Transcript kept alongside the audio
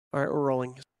All right, we're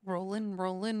rolling. Rollin',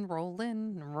 rollin',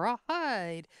 rollin',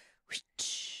 rawhide.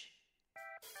 Whoosh.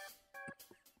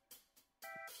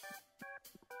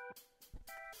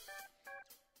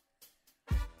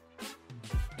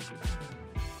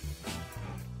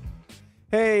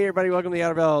 Hey, everybody, welcome to the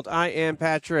Outer Belt. I am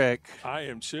Patrick, I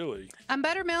am Chili. I'm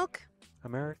Buttermilk.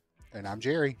 I'm Eric. And I'm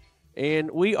Jerry. and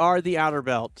we are the Outer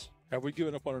Belt. Have we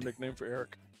given up on a nickname for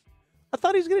Eric? I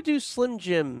thought he was going to do Slim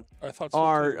Jim, I thought so.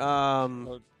 our,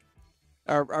 too.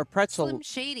 our pretzel. Slim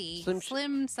Shady. Slim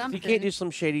Slim something. You can't do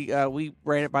Slim Shady. We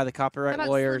ran it by the How copyright about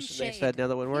lawyers, Slim and they said Shade? no,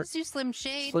 that wouldn't work. Let's do Slim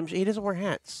Shade. Slim, he doesn't wear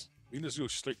hats. We can just go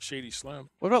straight Shady Slim.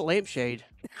 What about lampshade?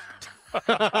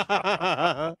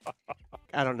 I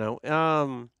don't know.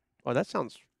 Oh, that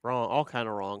sounds wrong. All kind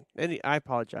of wrong. I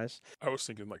apologize. I was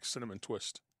thinking like Cinnamon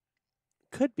Twist.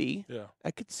 Could be. Yeah.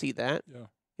 I could see that. Yeah.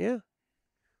 Yeah.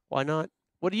 Why not?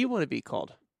 What do you want to be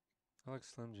called? I like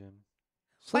Slim Jim.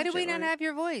 Why Slim do we Jim, not right? have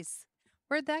your voice?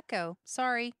 Where'd that go?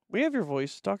 Sorry. We have your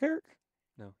voice. Talk, Eric.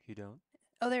 No, you don't.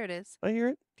 Oh, there it is. I hear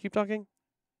it. Keep talking.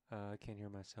 I can't hear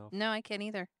myself. No, I can't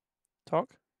either.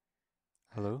 Talk.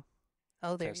 Hello?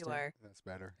 Oh, there Testing. you are. That's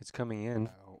better. It's coming in.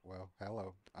 Oh, well,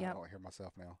 hello. I Yep. don't hear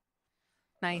myself now.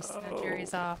 Nice. Now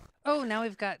Jerry's off. Oh, now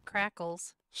we've got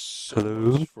crackles. So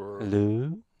Hello? much for Hello?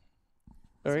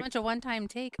 All So right. much a one-time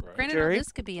take. Right. Granted, Jerry? all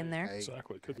this could be in there. Hey,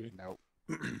 exactly. Could be. Nope.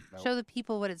 Nope. Show the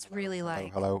people what it's really Hello,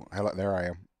 like. Hello. There I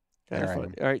am. Kinda There I fun.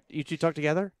 am. All right. You two talk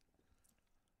together.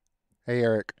 Hey,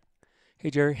 Eric.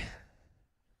 Hey, Jerry.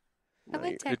 I No,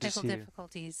 like good to technical see you.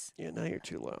 difficulties. yeah, now you're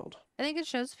too loud. I think it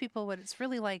shows people what it's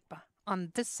really like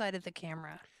on this side of the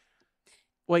camera.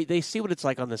 Wait, they see what it's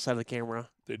like on this side of the camera.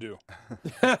 They do.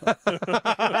 But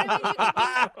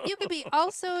I mean, you could be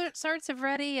all sorts of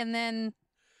ready, and then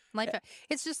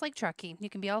it's just like trucking. You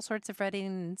can be all sorts of ready,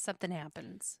 and something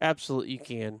happens. Absolutely, you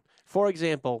can. For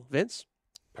example, Vince,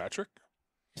 Patrick?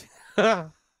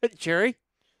 Jerry.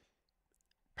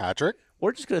 Patrick?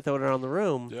 We're just gonna throw it around the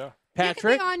room. Yeah. You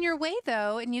Patrick. could be on your way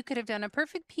though, and you could have done a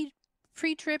perfect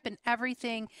pre-trip and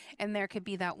everything, and there could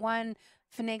be that one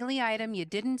finagly item you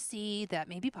didn't see that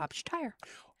maybe popped your tire.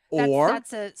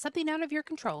 That's something out of your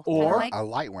control. Kinda Or- like, A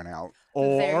light went out.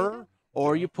 There you Or go.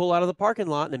 or you pull out of the parking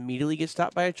lot and immediately get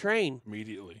stopped by a train,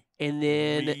 Immediately. and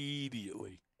then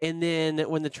Immediately.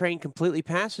 when the train completely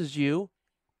passes you,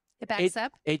 it backs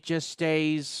up. it just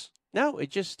stays. No, it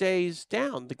just stays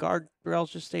down. The guardrails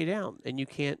just stay down, and you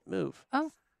can't move.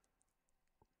 Oh.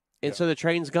 And Yeah. so the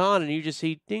train's gone, and you just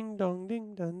see ding dong,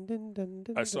 ding dong, ding dong,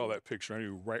 ding. I saw dong. that picture. I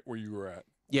knew right where you were at.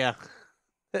 Yeah,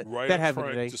 Right that up happened front.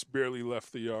 today. Just barely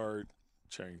left the yard.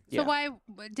 Chain. Yeah. So why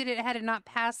had it not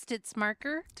passed its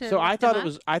marker? So I lift thought them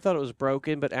it up? was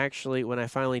broken, but actually, when I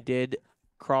finally did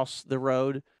cross the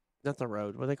road, not the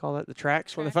road, what do they call that? The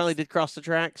tracks. When I finally Tracks. did cross the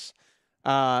tracks,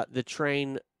 the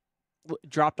train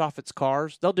dropped off its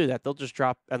cars. They'll do that. They'll just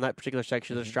drop on that particular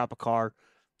section. They'll just drop a car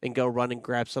and go run and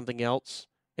grab something else,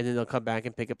 and then they'll come back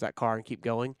and pick up that car and keep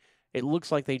going. It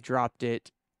looks like they dropped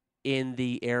it in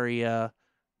the area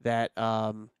that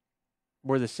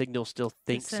where the signal still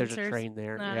thinks there's a sensors? train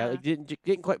there. Yeah, Ah. it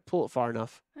didn't quite pull it far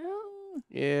enough. Oh,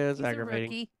 Yeah, it's he's a aggravating.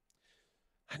 rookie.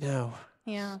 I know.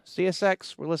 Yeah.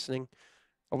 CSX, we're listening.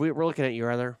 We're looking at you,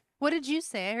 rather. What did you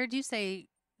say? I heard you say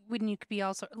wouldn't you could be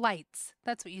also lights.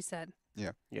 That's what you said.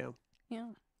 Yeah. Yeah.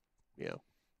 Yeah.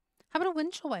 How about a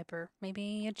windshield wiper? Maybe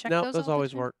you check No, those. those all the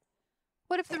always time? work.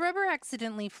 What if the rubber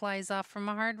accidentally flies off from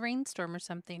a hard rainstorm or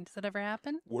something? Does that ever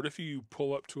happen? What if you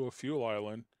pull up to a fuel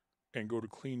island and go to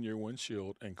clean your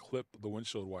windshield and clip the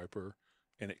windshield wiper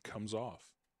and it comes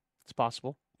off? It's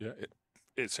possible. Yeah.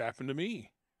 It's happened to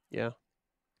me. Yeah.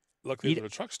 Luckily, You at a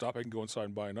truck stop, I can go inside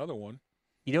and buy another one.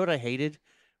 You know what I hated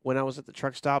when I was at the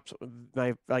truck stops?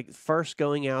 My first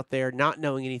going out there, not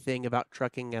knowing anything about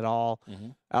trucking at all,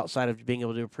 outside of being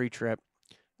able to do a pre-trip.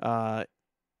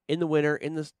 In the winter,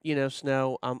 in the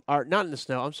snow, or not in the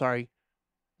snow. I'm sorry.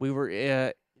 We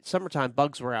were summertime.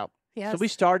 Bugs were out. Yes. So we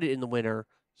started in the winter,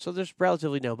 so there's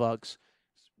relatively no bugs.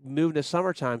 Moving to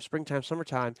summertime, springtime,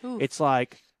 summertime, Oof. it's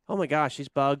like, oh my gosh, these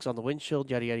bugs on the windshield,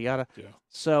 yada, yada, yada. Yeah.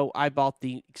 So I bought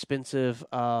the expensive,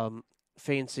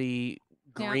 fancy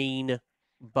Yeah. green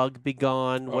bug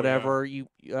begone, Oh, whatever,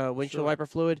 windshield Sure. wiper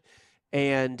fluid.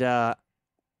 And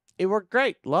it worked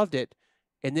great. Loved it.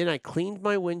 And then I cleaned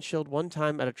my windshield one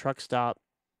time at a truck stop,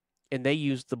 and they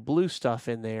used the blue stuff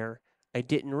in there. I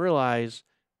didn't realize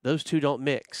those two don't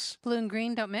mix. Blue and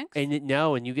green don't mix? And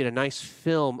and you get a nice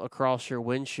film across your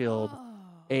windshield, Oh.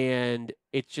 and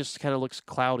it just kind of looks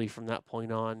cloudy from that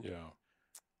point on. Yeah.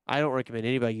 I don't recommend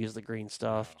anybody use the green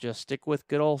stuff. No. Just stick with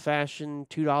good old fashioned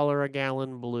 $2 a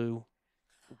gallon blue.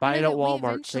 Buy it know at that we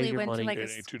Walmart. eventually Save your went to, money. like, It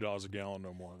ain't $2 a gallon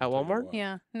no more. At I'll tell you Walmart? what.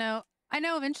 Yeah. No, I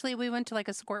know eventually we went to like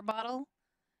a squirt bottle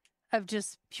of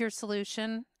just pure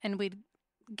solution, and we'd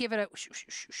give it a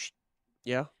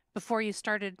Yeah. before you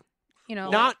started,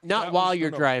 Not that while was-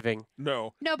 you're no. driving.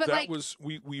 No, No, but that like, was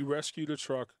we rescued a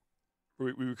truck.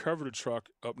 We recovered a truck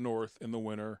up north in the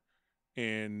winter,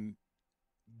 and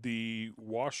the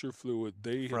washer fluid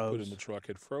they had put in Froze. the truck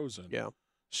had frozen. Yeah.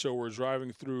 So we're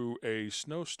driving through a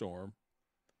snowstorm,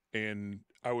 and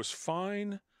I was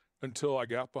fine until I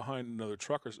got behind another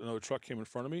truck. Another truck came in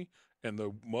front of me, and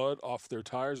the mud off their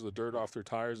tires, the dirt off their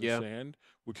tires, and Yeah. sand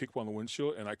would kick up on the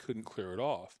windshield, and I couldn't clear it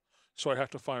off. So I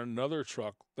have to find another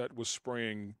truck that was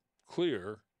spraying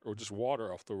clear or just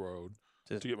water off the road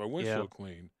to get my windshield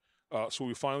clean. So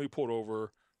we finally pulled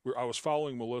over. I was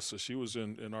following Melissa. She was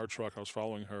in our truck. I was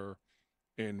following her,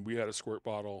 and we had a squirt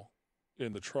bottle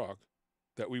in the truck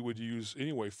that we would use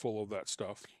anyway, full of that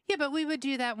stuff. yeah, but we would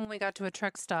do that when we got to a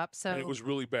truck stop. So And it was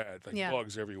really bad, like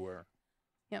bugs everywhere.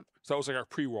 Yep. So that was like our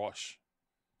pre-wash.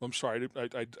 I'm sorry,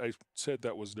 I said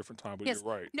that was a different time, but Yes.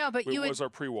 you're right. no, but It you would was our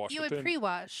pre-wash. you but would then,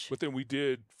 pre-wash. But then we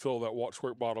did fill that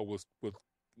squirt bottle with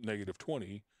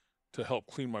 -20 to help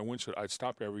clean my windshield. I'd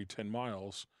stop every 10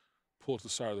 miles, pull it to the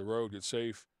side of the road, get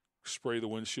safe, spray the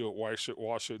windshield, wash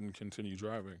it, and continue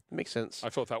driving. Makes sense. I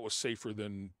felt that was safer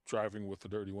than driving with a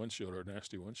dirty windshield or a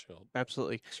nasty windshield.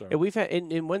 Absolutely. So, And we've had,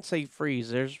 and once they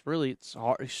freeze, it's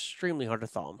extremely hard to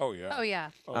thaw them. oh yeah. Oh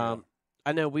yeah. Oh, yeah.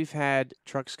 I know we've had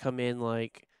trucks come in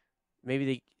like maybe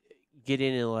they get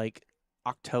in like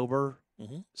October,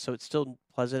 Mhm. so it's still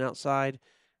pleasant outside,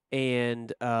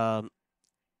 and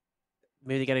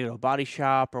maybe they got to go to a body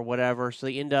shop or whatever. So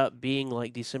they end up being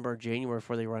like December or January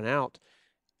before they run out.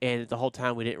 And the whole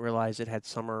time we didn't realize it had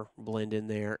summer blend in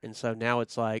there, and so now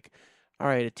it's like, all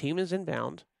right, a team is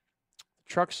inbound, the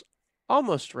truck's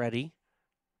almost ready,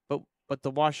 but the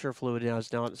washer fluid now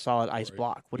is a solid ice Right.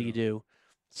 block. What do you Yeah. do?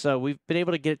 So we've been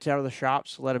able to get it out of the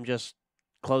shops, let them just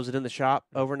close it in the shop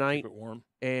Yeah, overnight, Keep it warm.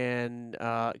 and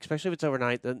especially if it's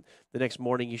overnight, then the next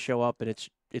morning you show up and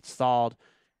it's thawed,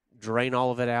 drain all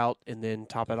of it out, and then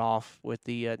top it off with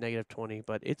the -20.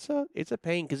 But it's a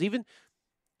pain because even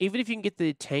if you can get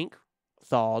the tank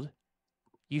thawed,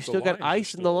 you The still got lines are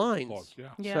ice in the still lines. clogged,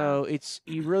 Yeah. Yeah. So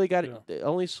you really got Yeah. the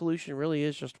only solution really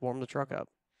is just warm the truck up.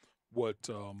 What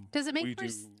Does it we make more?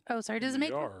 do Oh, sorry. in Does the it make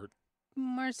yard?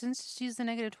 more sense to use the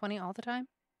 -20 all the time?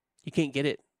 You can't get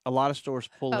it. A lot of stores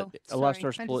pull Oh, it. A lot of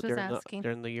sorry. stores I pull it just was during asking.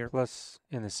 during the year. Plus,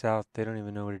 in the South, they don't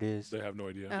even know what it is. They have no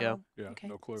idea. Oh, Yeah. Yeah, Okay.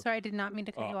 no clue. Sorry, I did not mean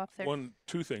to cut you off there.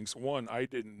 Two things. One, I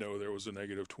didn't know there was a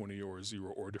 -20 or a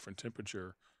 0 or a different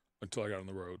temperature until I got on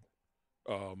the road.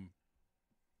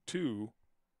 Two,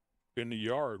 in the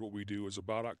yard, what we do is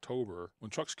about October, when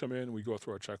trucks come in, we go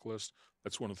through our checklist.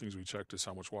 That's one of the things we check is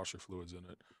how much washer fluid's in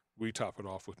it. We top it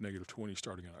off with -20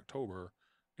 starting in October,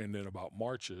 and then about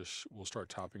March-ish, we'll start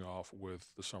topping off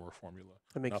with the summer formula.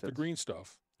 That makes Not sense. the green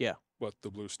stuff. Yeah. But the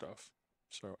blue stuff.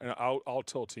 So, and I'll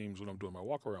tell teams when I'm doing my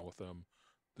walk around with them,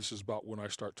 this is about when I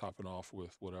start topping off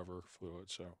with whatever fluid.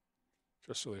 So,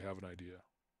 just so they have an idea.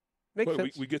 Makes But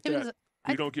sense. we get It that. was-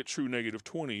 We I- don't get true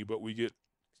 -20, but we get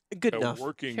Good a enough.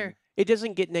 working. Sure. It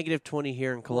doesn't get -20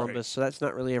 here in Columbus, so that's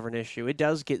not really ever an issue. It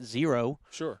does get 0.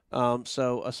 Sure.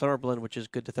 So a summer blend, which is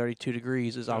good to 32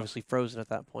 degrees, is Yeah. obviously frozen at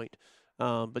that point.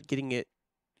 But getting it,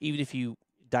 even if you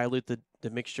dilute the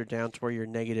mixture down to where you're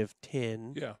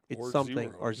 -10, Yeah. it's or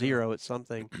something, 0, or yeah. 0, it's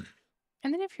something.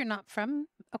 And then if you're not from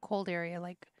a cold area,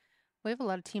 like we have a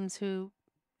lot of teams who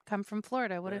come from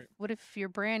Florida. Right. What if you're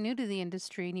brand new to the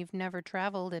industry and you've never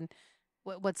traveled, and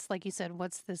what's, like you said,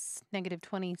 what's this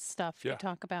 -20 stuff Yeah. you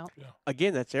talk about?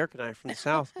 Again, that's Eric and I from the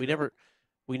South. We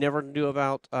never knew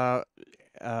about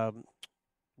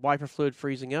wiper fluid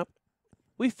freezing up.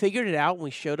 We figured it out when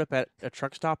we showed up at a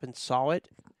truck stop and saw it,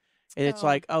 and it's Oh.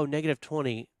 like, oh,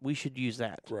 -20, we should use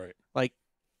that. Right.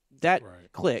 That Right.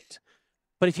 clicked.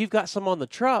 But if you've got some on the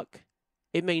truck,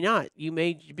 it may not. You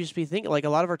may just be thinking, like a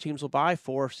lot of our teams will buy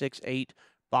 4, 6, 8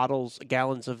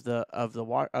 gallons of the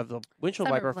windshield Summer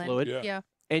wiper blend. fluid, Yeah.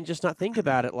 and just not think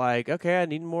about it. Like, okay, I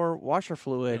need more washer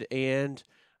fluid, and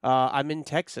I'm in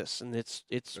Texas, and it's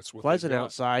That's what they pleasant got,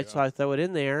 outside, so yeah. I throw it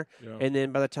in there, Yeah. and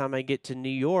then by the time I get to New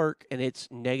York and it's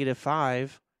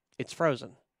 -5, it's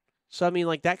frozen. So I mean,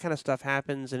 like that kind of stuff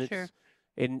happens, and Sure. it's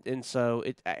and so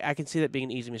I can see that being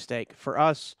an easy mistake for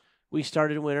us. We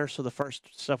started in winter, so the first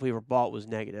stuff we ever bought was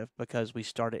negative because we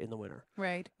started in the winter.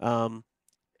 Right. And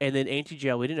then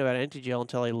anti-gel, we didn't know about anti-gel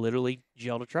until I literally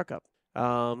gelled a truck up.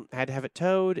 Had to have it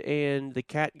towed, and the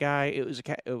cat guy, it was a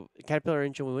Caterpillar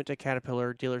engine. We went to a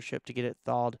Caterpillar dealership to get it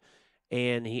thawed,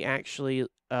 and he actually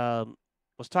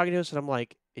was talking to us, and I'm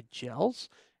like, it gels?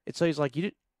 And so he's like,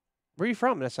 where are you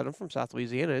from? And I said, I'm from South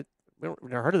Louisiana. We've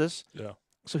never heard of this. Yeah.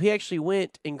 So he actually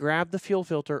went and grabbed the fuel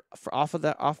filter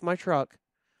off my truck.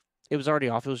 It was already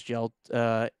off. It was gelled.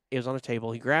 It was on a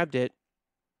table. He grabbed it,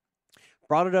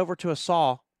 brought it over to a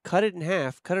saw, cut it in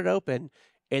half, cut it open,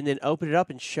 and then opened it up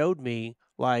and showed me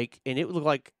and it looked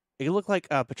like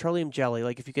petroleum jelly.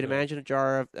 Like if you could imagine a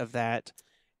jar of that,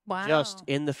 just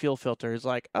in the fuel filter. It's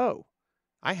like, oh,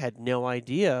 I had no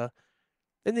idea.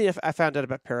 And then I found out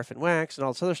about paraffin wax and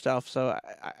all this other stuff, so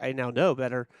I now know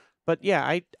better. But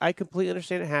yeah, I completely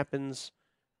understand it happens.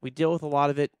 We deal with a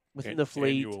lot of it within the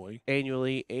fleet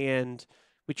annually, and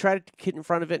we try to get in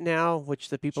front of it now, which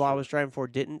the people I was driving for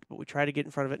didn't. But we try to get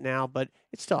in front of it now, but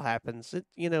it still happens. It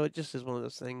just is one of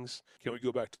those things. Can we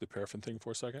go back to the paraffin thing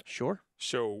for a second? Sure.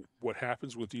 So what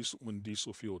happens with when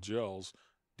diesel fuel gels?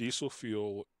 Diesel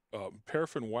fuel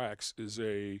paraffin wax is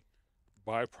a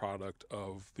byproduct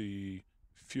of the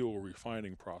fuel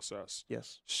refining process.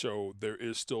 Yes. So there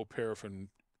is still paraffin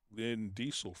in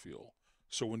diesel fuel.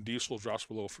 So when diesel drops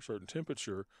below a certain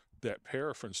temperature, that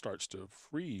paraffin starts to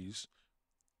freeze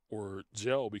or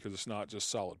gel because it's not just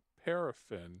solid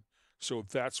paraffin. So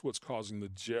that's what's causing the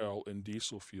gel in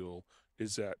diesel fuel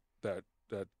is that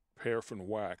paraffin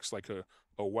wax, like a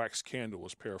wax candle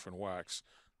is paraffin wax.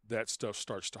 That stuff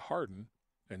starts to harden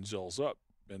and gels up,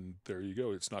 and there you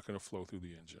go. It's not going to flow through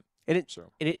the engine. And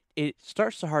it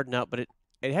starts to harden up, but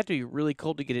it had to be really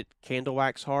cold to get it candle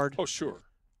wax hard. Oh, sure.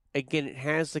 Again, it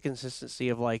has the consistency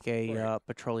of like a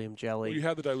petroleum jelly. Well, you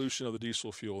have the dilution of the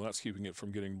diesel fuel, and that's keeping it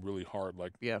from getting really hard.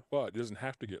 But it doesn't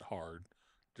have to get hard.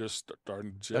 Just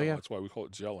starting to gel. Oh, yeah. That's why we call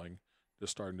it gelling.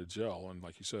 Just starting to gel, and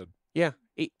like you said,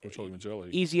 petroleum jelly.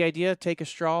 Easy idea. Take a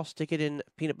straw, stick it in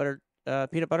peanut butter,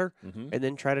 Mm-hmm. and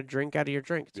then try to drink out of your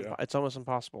drink. It's almost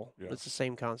impossible. Yeah. It's the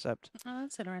same concept. Oh,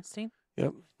 that's interesting.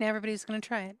 Yep. Now everybody's going to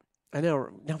try it. I know.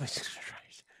 Nobody's going to try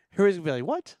it. Everybody's going to be like,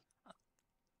 what?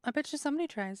 I bet you somebody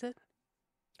tries it.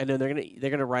 And then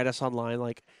they're gonna write us online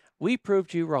like, we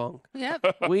proved you wrong.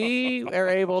 Yep. We are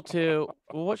able to.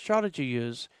 Well, what straw did you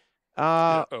use?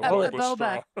 A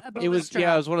boba. It was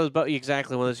straw. it was one of those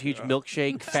exactly one of those huge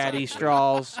milkshake fatty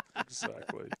straws.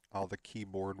 Exactly. All the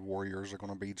keyboard warriors are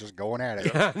going to be just going at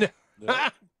it.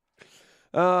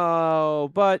 Oh,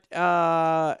 but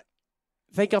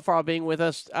thank y'all for all being with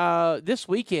us. This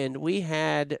weekend, we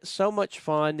had so much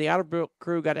fun. The Outerbrook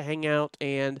crew got to hang out,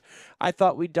 and I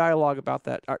thought we'd dialogue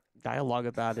about it.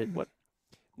 What?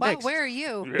 Wow, Next. where are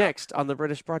you? Next on the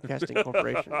British Broadcasting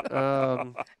Corporation.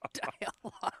 Dialogue.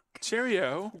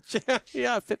 Cheerio.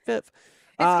 Yeah, fip. It's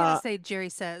going to say Jerry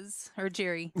says, or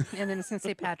Jerry, and then it's going to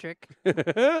say Patrick. It's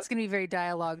going to be very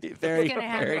dialogued. It's going to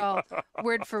have it all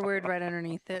word for word right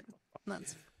underneath it.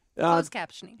 That's closed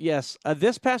captioning. Yes.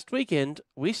 This past weekend,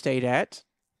 we stayed at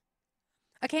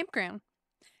a campground.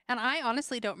 And I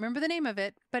honestly don't remember the name of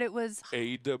it, but it was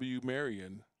A.W.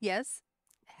 Marion. Yes.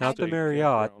 Not the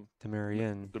Marriott, the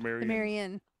Marion. The Marion. The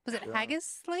Marion. Was it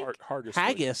Haggis Lake?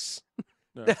 Haggis.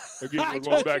 No. Again, we're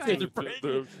going back to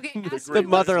the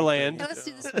motherland. Okay, let's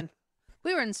do this one.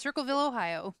 We were in Circleville,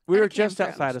 Ohio. We were just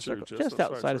outside of Circleville. Just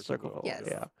outside of Circleville. Yes.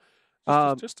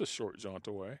 Yeah. Just a short jaunt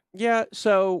away. Yeah,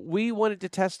 so we wanted to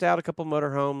test out a couple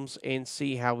motorhomes and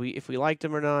see if we liked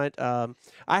them or not.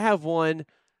 I have one.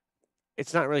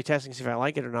 It's not really testing to see if I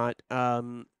like it or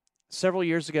not. Several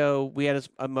years ago, we had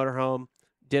a motorhome.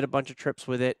 Did a bunch of trips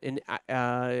with it, and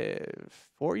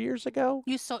 4 years ago,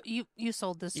 you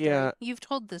sold this story. Yeah, you've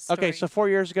told this story. Okay, so 4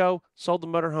 years ago, sold the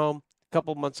motorhome. A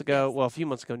couple months ago, well, a few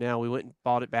months ago now, we went and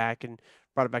bought it back and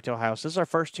brought it back to Ohio. So this is our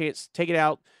first chance. Take it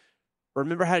out.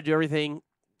 Remember how to do everything.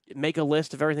 Make a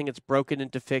list of everything that's broken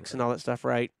and to fix and all that stuff.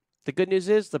 Right. The good news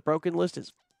is the broken list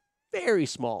is very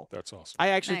small. That's awesome. I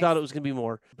actually thought it was going to be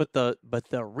more, but the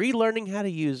relearning how to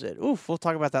use it. Oof, we'll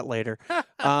talk about that later.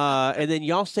 And then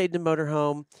y'all stayed in the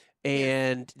motorhome,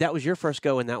 and that was your first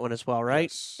go in that one as well, right?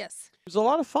 Yes. It was a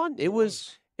lot of fun. It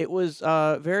was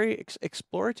very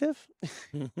explorative.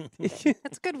 That's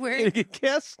a good word.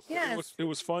 Yes. Yes. It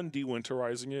was fun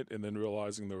dewinterizing it and then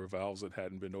realizing there were valves that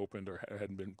hadn't been opened or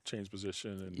hadn't been changed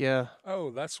position. And oh,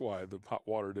 that's why the hot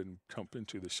water didn't come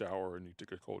into the shower and you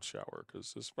took a cold shower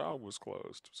because this valve was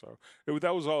closed. So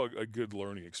that was all a good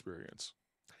learning experience.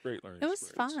 Great learning experience.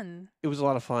 It was fun. It was a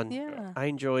lot of fun. Yeah. I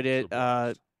enjoyed it.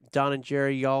 Don and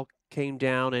Jerry, y'all came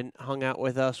down and hung out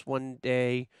with us one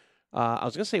day. I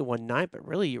was going to say one night, but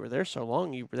really you were there so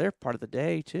long. You were there part of the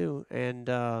day, too. And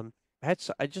I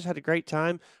just had a great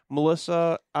time.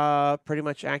 Melissa pretty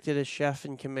much acted as chef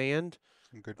in command.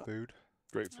 Some good food.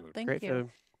 Great food. Thank Great you. food.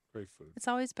 Great food. It's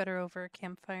always better over a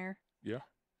campfire. Yeah.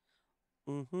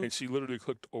 Mm-hmm. And she literally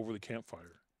cooked over the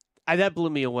campfire. That blew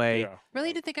me away. Yeah. Really?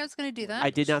 You didn't think I was going to do that? I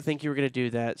did not think you were going to do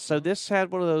that. So this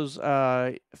had one of those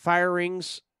fire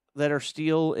rings that are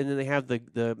steel, and then they have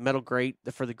the metal grate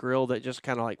for the grill that just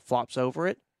kind of like flops over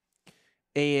it.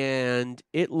 And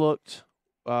it looked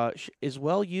is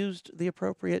well used the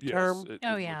appropriate term?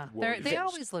 They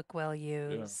always look well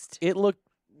used. Yeah. It looked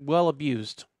well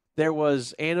abused. There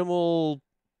was animal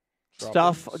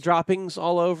droppings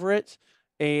all over it,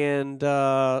 and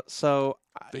so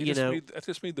that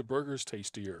just made the burgers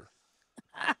tastier.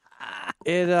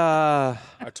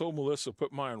 I told Melissa,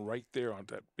 put mine right there on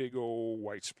that big old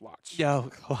white splotch. Oh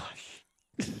gosh.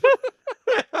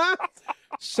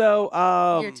 So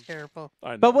you're terrible.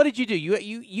 But what did you do?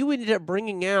 You ended up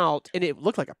bringing out, and it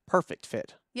looked like a perfect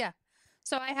fit. Yeah.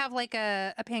 So I have like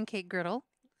a pancake griddle,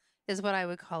 is what I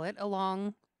would call it, a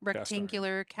long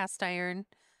rectangular cast iron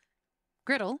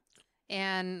griddle,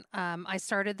 and I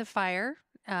started the fire,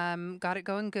 got it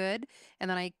going good, and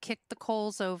then I kicked the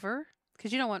coals over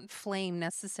because you don't want flame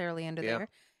necessarily under there.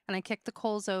 And I kicked the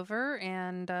coals over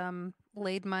and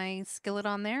laid my skillet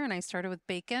on there, and I started with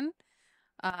bacon.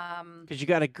 Because you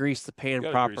got to grease the pan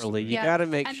properly. You got to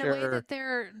make sure. And the way that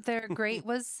their grate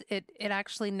was, it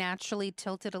actually naturally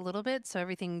tilted a little bit, so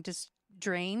everything just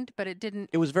drained, but it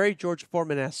didn't. It was very George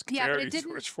Foreman-esque. Yeah, but it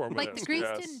didn't. Like the grease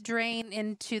didn't drain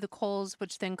into the coals,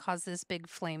 which then caused this big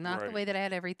flame. Not the way that I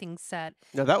had everything set.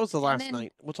 No, that was the last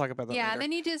night. We'll talk about that later. Yeah,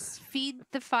 then you just feed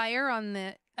the fire on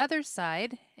the other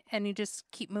side, and you just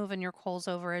keep moving your coals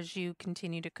over as you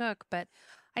continue to cook. But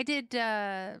I did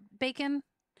bacon.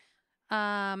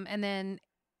 And then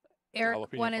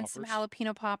Eric wanted some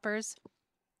jalapeno poppers.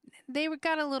 They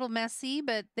got a little messy,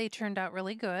 but they turned out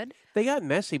really good. They got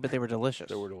messy, but they were delicious.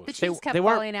 The cheese kept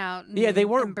falling out. They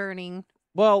weren't burning.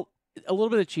 Well, a little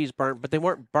bit of cheese burnt, but they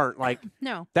weren't burnt. Like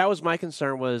no, that was my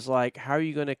concern. Was like, how are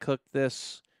you going to cook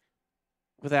this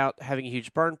without having a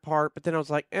huge burn part? But then I was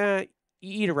like, you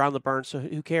eat around the burn, so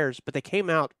who cares? But they came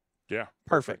out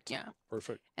perfect. Yeah,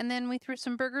 perfect. And then we threw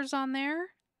some burgers on there.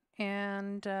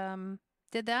 And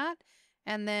did that.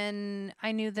 And then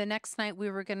I knew the next night we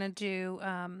were going to do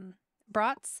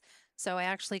brats. So I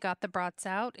actually got the brats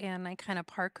out and I kind of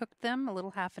par-cooked them a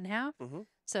little half and half. Mm-hmm.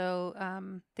 So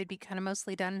they'd be kind of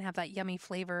mostly done and have that yummy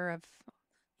flavor of,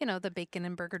 the bacon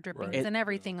and burger drippings and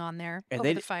everything on there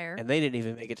over the fire. And they didn't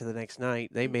even make it to the next night.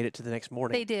 They made it to the next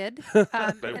morning. They did.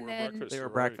 They were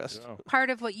breakfast. Yeah. Part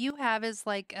of what you have is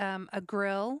like a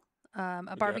grill.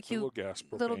 A barbecue,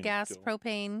 little gas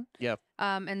propane. Yep.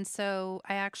 And so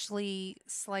I actually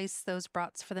sliced those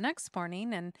brats for the next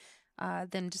morning, and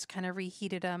then just kind of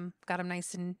reheated them, got them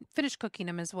nice and finished cooking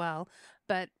them as well.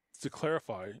 But to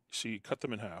clarify, she cut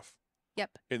them in half.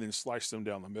 Yep. And then sliced them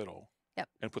down the middle. Yep.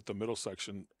 And put the middle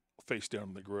section face down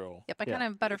on the grill. Yep. I kind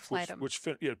of butterflied them.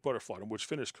 Butterflied them, which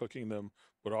finished cooking them,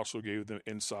 but also gave them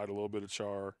inside a little bit of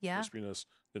char, crispiness.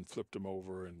 Then flipped them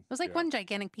over, and it was like one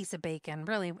gigantic piece of bacon,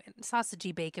 really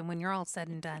sausagey bacon. When you're all said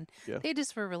and done, they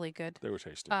just were really good. They were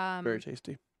tasty, very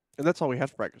tasty. And that's all we had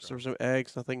for breakfast. There was no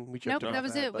eggs, nothing. Nope, that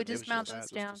was it. We just melted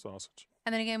those down. Sausage.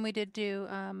 And then again, we did do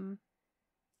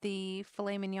the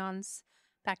filet mignons,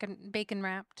 bacon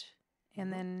wrapped,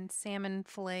 and then salmon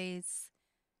fillets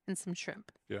and some shrimp.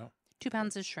 Yeah, 2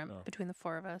 pounds of shrimp between the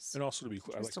four of us. And also I'd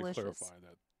like to clarify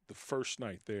that the first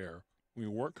night there, we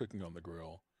weren't cooking on the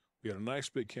grill. We had a nice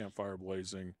big campfire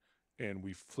blazing, and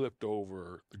we flipped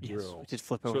over the grill. We did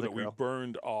flip over the grill. So that we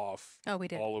burned off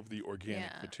all of the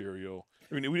organic material.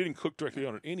 I mean, we didn't cook directly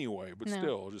on it anyway, but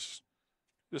still, just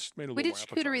made a little. We did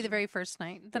charcuterie the very first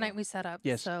night, the night we set up.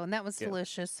 Yes. So, and that was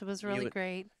delicious. It was really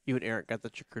great. You and Eric got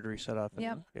the charcuterie set up.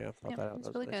 And, brought that out. It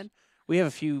was really good. We have a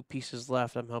few pieces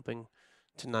left. I'm hoping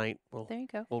tonight there you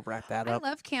go. We'll wrap that up. I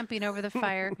love camping over the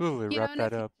fire. We'll wrap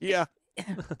that up. Yeah.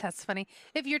 That's funny.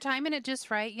 If you're timing it just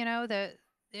right, that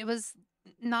it was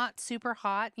not super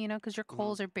hot, because your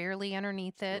coals are barely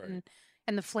underneath it,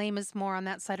 and the flame is more on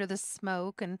that side of the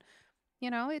smoke, and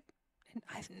I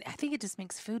think it just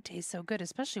makes food taste so good,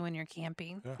 especially when you're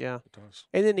camping. Yeah, it does.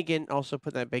 And then again, also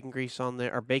put that bacon grease on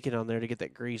there, or bacon on there to get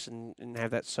that grease and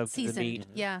have that soaked in the meat.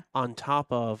 Yeah. On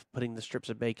top of putting the strips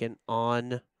of bacon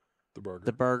on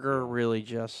the burger, really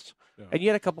just. Yeah. And you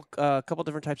had a couple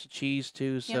different types of cheese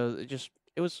too, so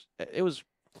it was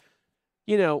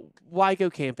why go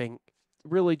camping?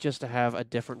 Really, just to have a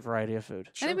different variety of food.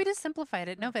 Sure. I think we just simplified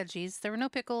it. No veggies. There were no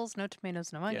pickles, no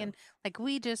tomatoes, no onion. Like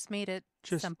we just made it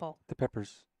simple. The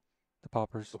peppers, the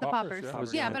poppers. The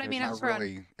poppers. Yeah, but I mean, I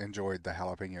really enjoyed the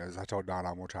jalapenos. I told Don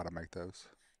I'm gonna try to make those.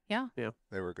 Yeah. Yeah.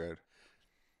 They were good.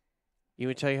 You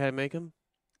want to tell you how to make them?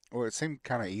 Well, it seemed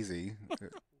kind of easy.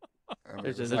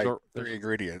 There's like 3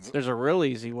 ingredients. There's a real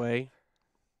easy way.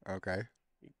 Okay.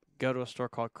 Go to a store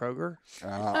called Kroger.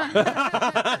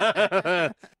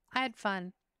 I had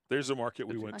fun. There's a market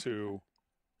we went to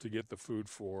to get the food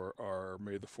for our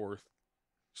May the 4th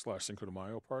 / Cinco de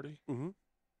Mayo party.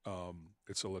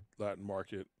 It's a Latin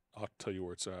market. I'll tell you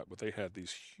where it's at, but they had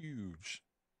these huge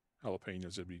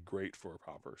jalapenos that'd be great for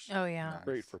poppers. Oh, yeah. Nice.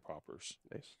 Great for poppers.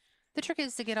 Nice. The trick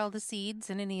is to get all the seeds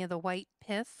and any of the white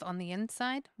pith on the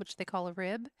inside, which they call a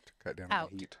rib. To cut down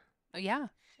Out. on the heat. Oh, yeah.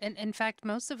 And in fact,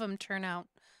 most of them turn out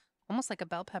almost like a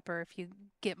bell pepper if you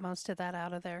get most of that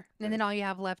out of there. And then all you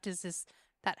have left is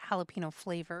that jalapeno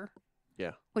flavor.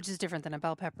 Yeah. Which is different than a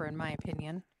bell pepper, in my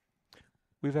opinion.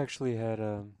 We've actually had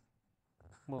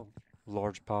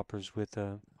large poppers with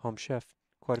Home Chef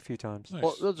quite a few times. Nice.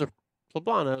 Well, those are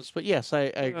poblanos, but yes, I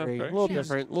agree. Okay. A little Yeah.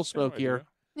 different, a little Same smokier. idea.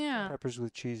 Yeah. Peppers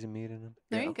with cheese and meat in them.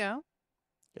 There Yeah. you go.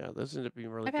 Yeah, those end up being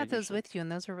really I've good. had those usually. with you,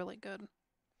 and those are really good.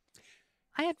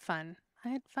 I had fun.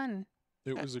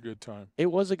 It was a good time. It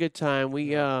was a good time. We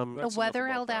Yeah. The That's weather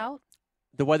enough held about that. out.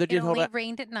 the weather It did hold only out.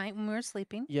 rained at night when we were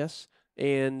sleeping. Yes,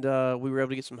 and we were able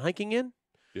to get some hiking in.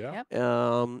 Yeah.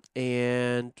 Yep.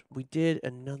 And we did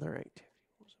another activity.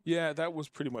 Yeah, that was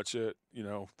pretty much it. You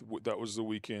know, that was the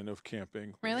weekend of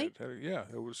camping. We Really? yeah,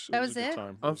 it was. That it was a good it?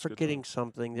 time. It I'm was a good forgetting time.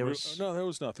 something. There was No, there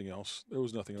was nothing else. There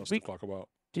was nothing else we- to talk about.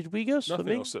 Did we go Nothing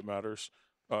swimming? else that matters.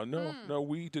 No,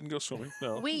 we didn't go swimming.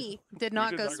 No, We did We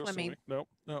not did go swimming. No.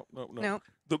 No.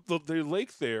 The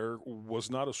lake there was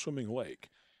not a swimming lake.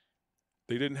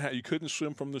 They didn't have. You couldn't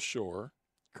swim from the shore.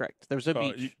 Correct. There was a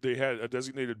beach. They had a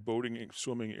designated boating and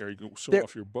swimming area. You could swim There-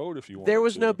 off your boat if you wanted. There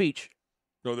was no to. beach.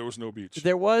 No, there was no beach.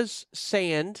 There was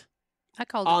sand I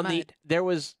called on it the. mud. There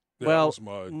was That well was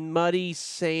mud. muddy,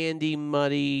 sandy,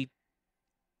 muddy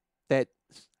that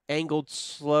angled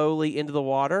slowly into the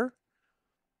water.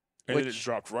 And then it which-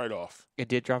 dropped right off. It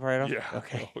did drop right off. Yeah.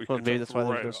 Okay. Oh, yeah, Well, maybe it that's why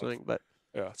dropped there was no right off. swimming. But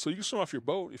Yeah, so you can swim off your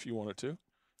boat if you wanted to.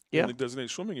 Yeah. In the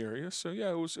designated swimming area. So yeah,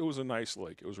 it was a nice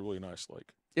lake. It was a really nice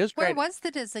lake. it was Where great. was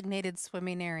the designated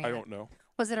swimming area? I don't know.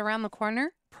 Was it around the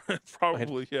corner?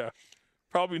 Probably, yeah.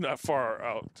 Probably not far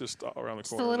out, just around the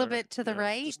Just a corner. little there. bit to the Yeah,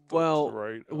 right? just to Well, the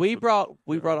right. We brought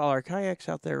yeah. all our kayaks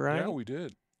out there, right? Yeah, we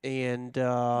did. And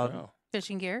Yeah.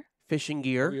 Fishing gear fishing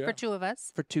gear Oh, yeah. for two of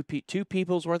us. for two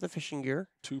people's worth of fishing gear.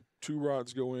 Two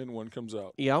rods go in, one comes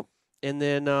out. Yep. And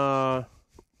then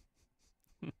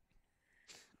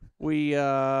we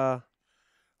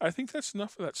I think that's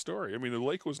enough of that story. I mean, the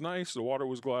lake was nice, the water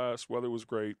was glass, weather was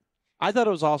great. I thought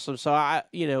it was awesome. So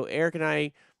Eric and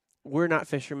I, we're not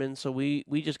fishermen, so we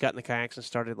just got in the kayaks and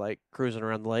started like cruising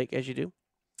around the lake as you do.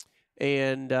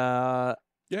 And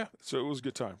Yeah, so it was a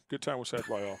good time. Good time was had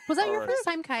by all. Was that All your right. first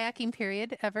time kayaking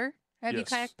period ever? Have you Yes,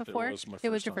 kayaked before? It was my first It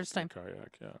was your first in time.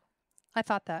 kayak. Yeah, I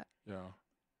thought that. yeah.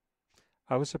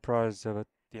 I was surprised about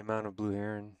the amount of blue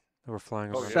heron that were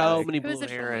flying Oh, around. yeah. so the lake. many It was blue a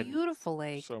heron, beautiful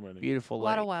lake. So many. beautiful A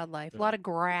lot of lake. wildlife, a Yeah. lot of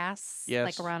grass, Yes.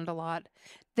 like around a lot.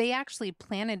 They actually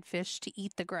planted fish to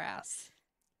eat the grass.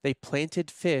 They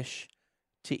planted fish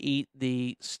to eat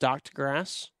the stocked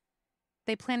grass.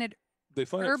 They planted They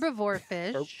find herbivore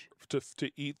fish.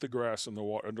 to eat the grass in the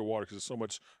water underwater because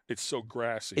it's so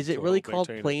grassy. Is it so really they'll called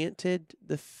maintain it. planted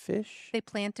the fish? They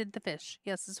planted the fish.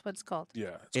 Yes, is what it's called.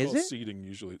 Yeah, it's Is called it? seeding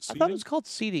usually. It's I seeding. thought it was called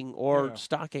seeding or Yeah.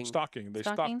 stocking. stocking. They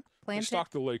Stocking, They planted. stock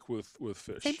the lake with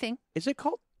fish. Same thing. Is it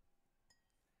called?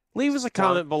 Leave us a Stock-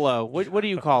 comment below. What do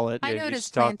you call it? I Yeah, know it you is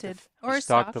stock the planted f- or you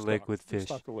stock stocked. the lake with They fish.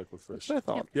 stock the lake with That's fish. what I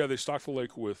thought. Yeah, they stock the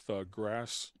lake with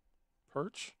grass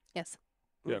perch. Yes.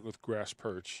 Yeah, with grass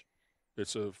perch.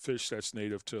 It's a fish that's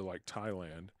native to like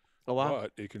Thailand, Oh wow,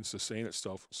 but it can sustain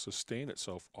itself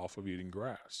off of eating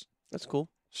grass. that's cool.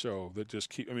 So that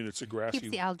just it's a grassy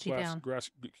Keeps the algae down.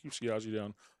 keeps the algae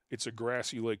down. It's a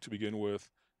grassy lake to begin with,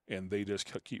 and they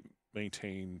just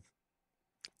maintain.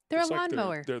 They're a it's like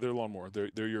lawnmower. They're lawnmower.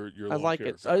 They're your I lawn like care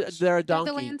it. guys. They're a They're the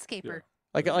donkey, landscaper.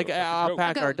 like Like a an goat.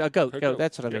 alpaca or a goat. A Goat.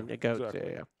 That's what I Yeah, mean. A goat.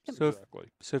 exactly. Yeah. So if,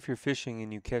 Exactly. so if you're fishing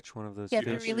and you catch one of those You have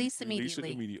to fish, release it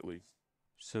immediately. immediately.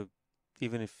 so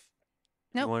even if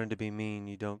Nope. you wanted to be mean,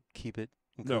 you don't keep it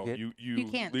and No, cook it. you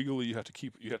can't. legally you have to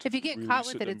keep. You have to. If you get caught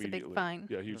release with it, it's a big immediately. fine.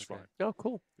 Yeah, huge Okay. fine. Oh,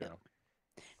 cool. Yeah.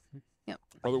 Yep.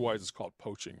 Otherwise, it's called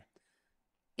poaching.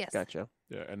 Yes. Gotcha.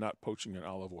 Yeah, and not poaching in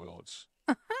olive oil. It's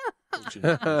poaching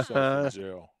yourself in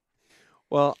jail.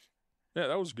 Well, Yeah,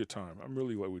 that was a good time. I'm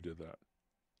really glad we did that.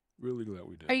 Really glad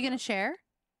we did. Are you going that. to share?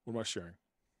 What am I sharing?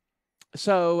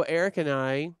 so Eric and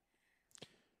I,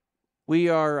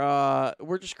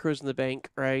 we're just cruising the bank,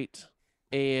 right?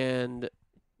 And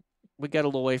we got a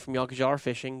little away from y'all because y'all are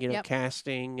fishing, Yep.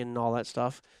 casting and all that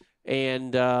stuff.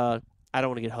 And I don't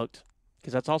want to get hooked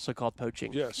because that's also called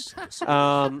poaching. Yes. yes,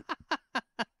 Um,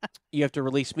 you have to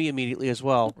release me immediately as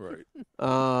well. right.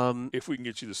 If If we can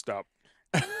get you to stop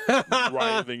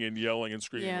writhing and yelling and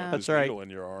screaming Yeah. with That's this right. needle in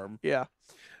your arm. Yeah.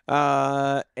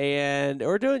 And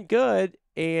we're doing good.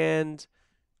 and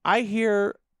I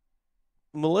hear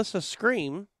Melissa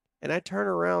scream, and I turn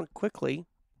around quickly,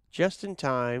 just in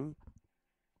time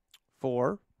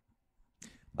for...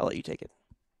 I'll let you take it.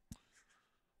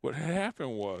 What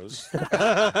happened was...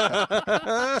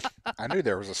 I knew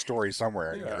there was a story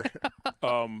somewhere in there.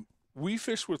 We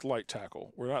fish with light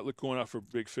tackle. We're not going out for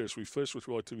big fish. We fish with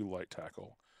relatively light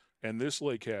tackle. And this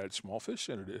lake had small fish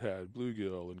in it. It had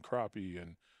bluegill and crappie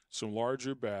and some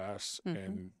larger bass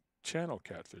and channel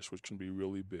catfish, which can be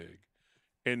really big.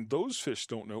 And those fish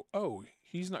don't know, oh,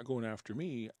 he's not going after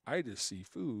me. I just see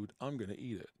food. I'm going to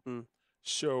eat it. Mm.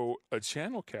 So a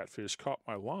channel catfish caught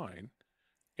my line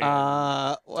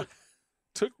and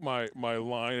took my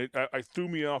line. I threw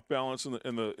me off balance in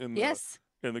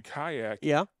the kayak.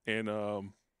 Yeah. And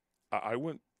I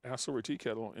went ass over tea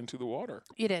kettle into the water.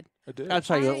 You did. I did. I'm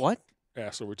sorry, you went what?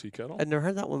 Ass over tea kettle. I'd never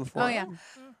heard that one before. Oh, yeah.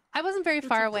 I wasn't very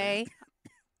far away.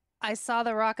 I saw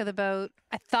the rock of the boat.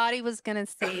 I thought he was going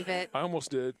to save it. I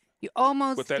almost did. You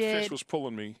almost did. But that fish was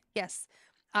pulling me. Yes.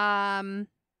 I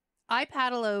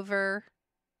paddle over,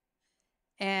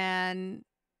 and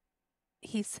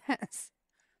he says,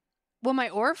 will my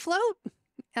oar float?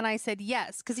 And I said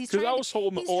yes, because I was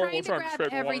holding the oar while trying to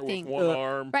tread everything. Water with one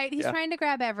arm. Right, he's trying to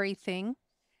grab everything.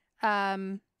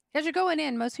 As you're going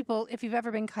in, most people, if you've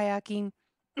ever been kayaking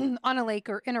on a lake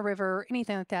or in a river or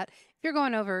anything like that, if you're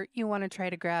going over, you want to try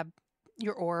to grab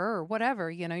your oar or whatever,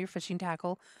 your fishing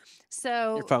tackle.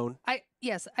 So your phone. I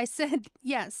said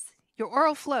yes, your oar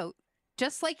will float,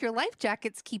 just like your life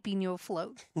jacket's keeping you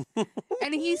afloat.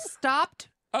 And he stopped.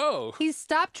 Oh. He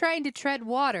stopped trying to tread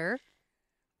water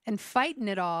and fighting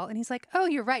it all. And he's like, oh,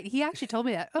 you're right. He actually told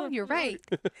me that. Oh, you're right.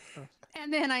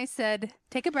 And then I said,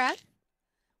 take a breath.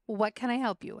 What can I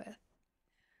help you with?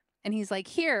 And he's like,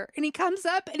 here. And he comes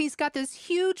up and he's got this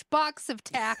huge box of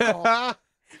tackle.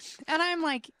 And I'm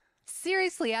like,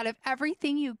 seriously, out of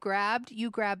everything you grabbed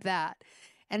that.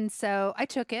 And so I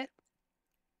took it.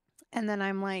 And then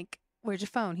I'm like, where's your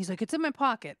phone? He's like, it's in my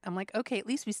pocket. I'm like, okay, at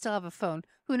least we still have a phone.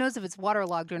 Who knows if it's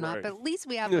waterlogged or not, but at least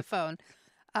we have the phone.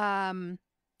 And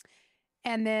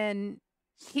then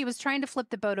he was trying to flip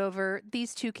the boat over.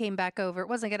 These two came back over. It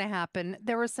wasn't going to happen.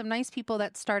 There were some nice people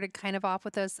that started kind of off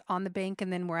with us on the bank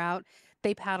and then were out.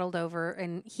 They paddled over,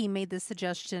 and he made the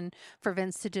suggestion for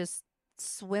Vince to just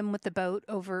swim with the boat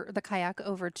over the kayak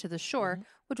over to the shore,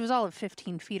 which was all of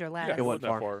 15 feet or less. Yeah, it wasn't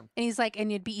that far. And he's like,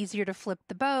 and it'd be easier to flip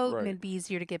the boat and it'd be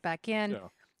easier to get back in. Yeah.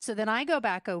 So then I go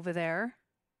back over there.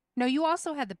 No, you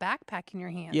also had the backpack in your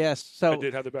hand. Yes. So I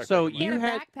did have the backpack. So you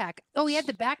had a backpack. Oh, he had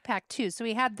the backpack too. So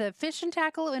he had the fishing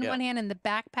tackle in one hand and the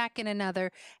backpack in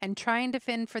another, and trying to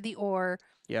fend for the oar.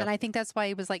 Yeah. And I think that's why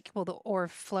he was like, will the oar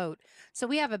float? So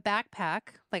we have a backpack,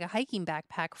 like a hiking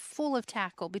backpack, full of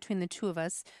tackle between the two of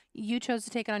us. You chose to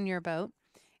take it on your boat,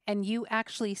 and you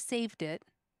actually saved it.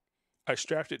 I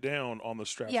strapped it down on the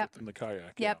strap in the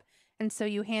kayak. Yep. Yeah. And so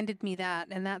you handed me that,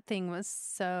 and that thing was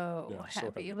so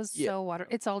heavy. It was so water.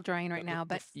 It's all drying right now.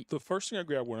 But the first thing I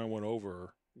grabbed when I went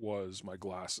over was my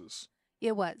glasses.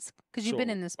 It was, because you've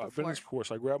been in this before. I've been in this before.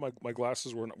 So I grabbed my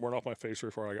glasses, weren't off my face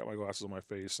before I got my glasses on my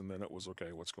face, and then it was,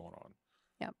 okay, what's going on?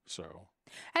 Yep. So.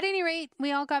 At any rate,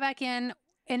 we all got back in.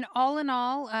 And all in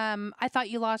all, I thought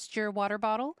you lost your water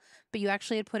bottle, but you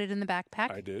actually had put it in the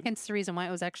backpack. I did. Hence the reason why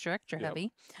it was extra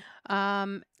heavy.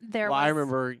 I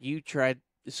remember you tried.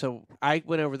 So I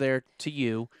went over there to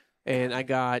you, and I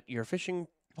got your fishing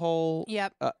pole.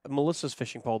 Yep. Melissa's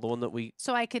fishing pole, the one that we.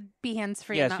 So I could be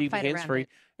hands-free. Yes, and not you fight could be hands-free.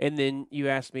 And then you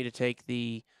asked me to take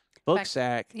the book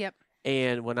sack. Yep.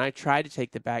 And when I tried to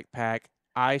take the backpack,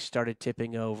 I started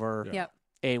tipping over. Yep.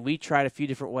 And we tried a few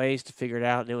different ways to figure it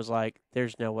out, and it was like,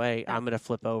 there's no way I'm going to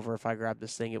flip over if I grab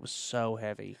this thing. It was so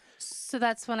heavy. So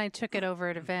that's when I took it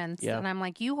over to Vince. And I'm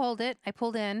like, you hold it. I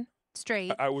pulled in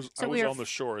straight. I was on the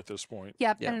shore at this point.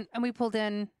 Yep. And we pulled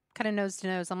in kind of nose to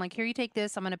nose. I'm like, here, you take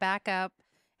this. I'm going to back up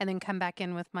and then come back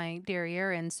in with my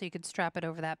derriere in so you could strap it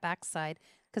over that backside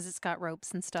because it's got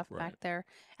ropes and stuff back there.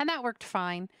 And that worked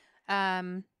fine.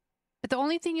 But the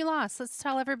only thing you lost, let's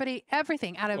tell everybody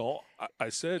everything out of. Well, I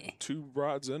said 2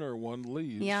 rods in or 1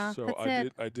 leaves. Yeah, so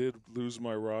I did lose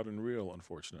my rod and reel,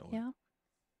 unfortunately. Yeah.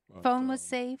 But, phone was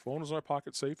safe. Phone was in my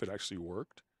pocket safe. It actually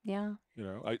worked. Yeah.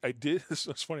 I did.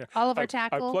 It's funny. All of our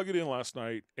tackle. I plugged it in last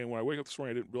night, and when I wake up this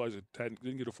morning, I didn't realize it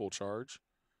didn't get a full charge.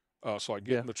 So I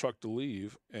get in the truck to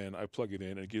leave, and I plug it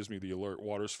in, and it gives me the alert: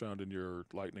 water's found in your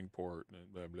lightning port,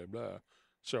 and blah blah blah.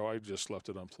 So I just left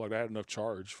it unplugged. I had enough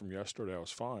charge from yesterday. I was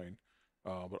fine.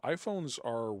 But iPhones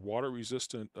are water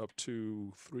resistant up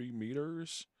to 3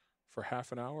 meters for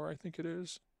half an hour, I think it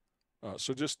is.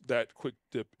 So just that quick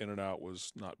dip in and out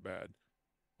was not bad.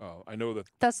 I know that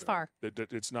thus far that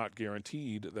it's not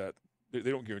guaranteed that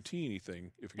they don't guarantee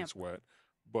anything if it gets wet,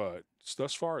 but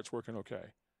thus far it's working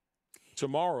okay.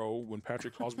 Tomorrow, when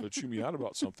Patrick calls me to chew me out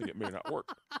about something, it may not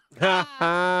work.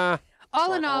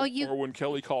 All in all, or when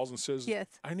Kelly calls and says, yes,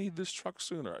 I need this truck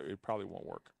sooner, it probably won't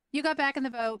work. You got back in the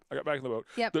boat. I got back in the boat.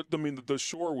 Yep. The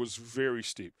shore was very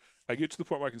steep. I get to the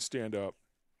point where I can stand up,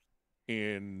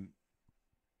 and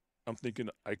I'm thinking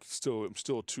I'm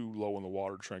still too low in the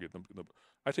water to try and get them.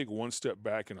 I take one step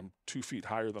back, and I'm 2 feet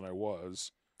higher than I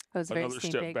was. Another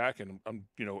step back, and I'm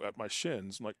at my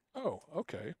shins. I'm like, oh,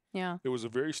 okay. Yeah. It was a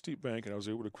very steep bank, and I was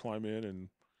able to climb in and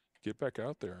get back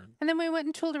out there. And then we went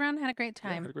and tooled around and had a great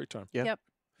time. Yeah, had a great time. Yeah. Yep.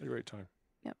 Had a great time.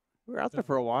 Yep. We were out there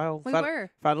for a while. We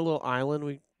were. Found a little island.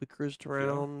 We cruised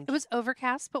around. It was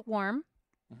overcast but warm.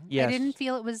 Yes. I didn't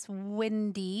feel it was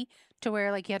windy to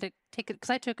where like you had to take it, because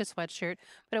I took a sweatshirt,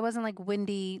 but it wasn't like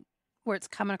windy where it's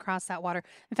coming across that water.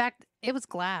 In fact, it was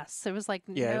glass. There was like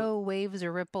no waves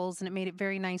or ripples, and it made it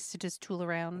very nice to just tool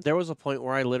around. There was a point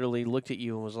where I literally looked at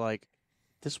you and was like,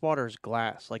 this water is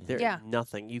glass. Like, there's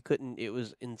nothing. You couldn't, it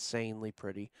was insanely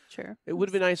pretty. Sure. It would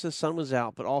have been nice if the sun was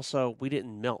out, but also we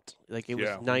didn't melt. Like, it was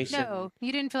nice. No,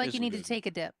 you didn't feel like you needed to take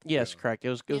a dip. Yes, correct. It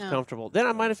was comfortable. Then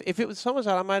I might have, if it was sun was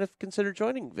out, I might have considered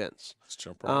joining Vince. Let's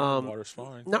jump around. Water's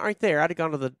fine. Not right there. I'd have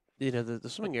gone to the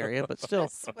swimming area, but still.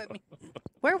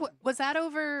 Where was that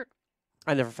over?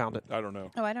 I never found it. I don't know.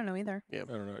 Oh, I don't know either. Yeah.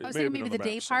 I don't know. I was thinking maybe the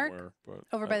day park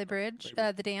over by the bridge,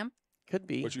 the dam. Could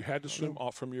be. But you had to swim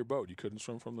off from your boat. You couldn't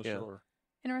swim from the shore.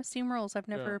 Interesting rules. I've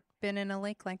never been in a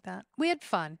lake like that. We had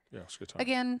fun. Yeah, it's a good time.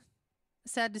 Again,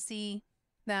 sad to see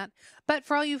that. But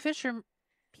for all you fisher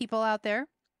people out there,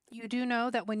 you do know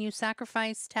that when you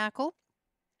sacrifice tackle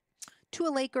to a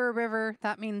lake or a river,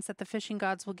 that means that the fishing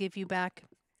gods will give you back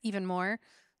even more.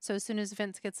 So as soon as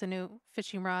Vince gets a new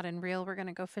fishing rod and reel, we're going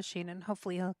to go fishing, and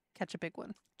hopefully he'll catch a big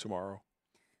one. Tomorrow.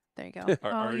 There you go.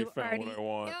 I already found what I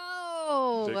want.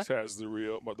 Oh! Dix has the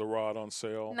rod on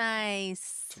sale.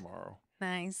 Nice. Tomorrow.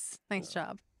 Nice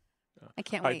job. Yeah. I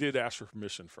can't wait. I did ask for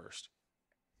permission first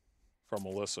from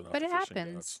Melissa. But it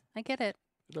happens. I get it.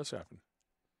 It does happen.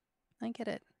 I get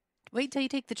it. Wait till you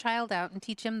take the child out and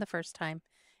teach him the first time.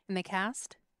 And they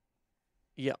cast.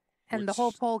 Yep. And the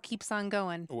whole pole keeps on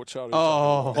going. What child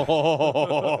are you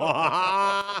talking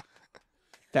about?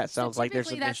 That sounds like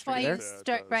there's a mystery there. That's why you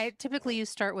start, right? Typically you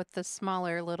start with the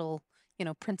smaller little,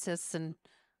 princess and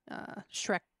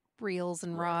Shrek reels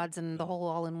and rods and the whole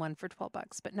all in one for $12.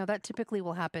 But no, that typically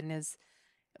will happen is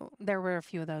there were a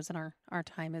few of those in our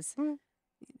time is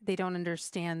they don't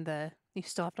understand you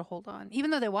still have to hold on.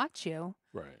 Even though they watch you.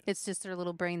 Right. It's just their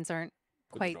little brains aren't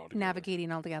quite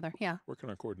navigating all together. Yeah. Working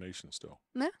on coordination still.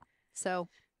 Yeah. So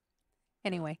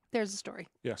anyway, there's a story.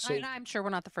 Yeah. So I'm sure we're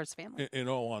not the first family. In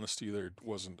all honesty, there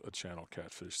wasn't a channel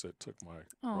catfish that took my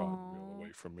rod and reel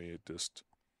away from me. It just,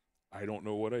 I don't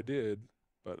know what I did.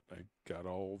 But I got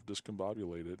all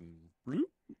discombobulated and bloop.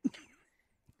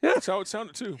 That's how it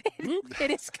sounded too. Bloop.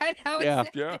 It is kind of how it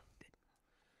sounded.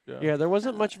 Yeah, there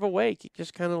wasn't much of a wake. It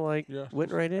just kind of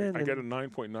went right in. I got a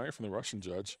 9.9 from the Russian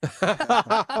judge.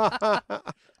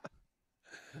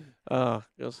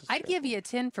 I'd give you a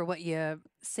 10 for what you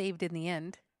saved in the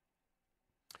end.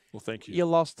 Well, thank you. You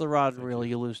lost the rod and reel.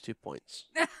 You lose 2 points.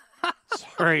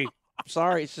 Sorry. I'm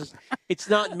sorry. It's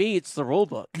not me. It's the rule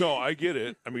book. No, I get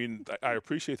it. I mean, I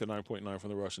appreciate the 9.9 from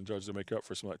the Russian judge to make up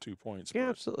for some of that 2 points. Yeah,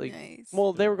 absolutely. Nice.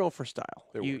 Well, they were going for style.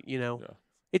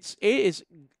 It is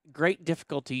great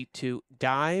difficulty to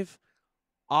dive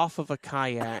off of a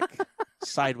kayak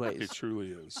sideways. It truly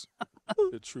is.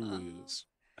 It truly is.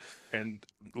 And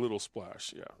little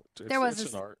splash. Yeah,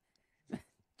 it's an art.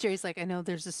 Jerry's like, I know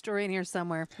there's a story in here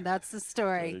somewhere. That's the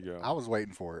story. There you go. I was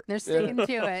waiting for it. They're sticking to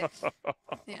it.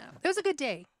 Yeah. It was a good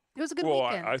day. It was a good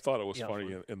weekend. I thought it was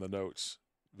funny in the notes.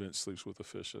 Vince sleeps with the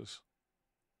fishes.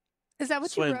 Is that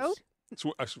what you wrote?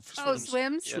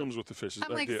 Swims? Swims with the fishes.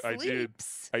 I'm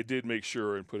I did make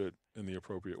sure and put it in the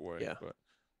appropriate way. Yeah. But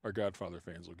our Godfather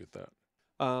fans will get that.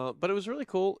 But it was really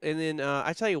cool. And then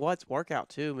I tell you what, it's workout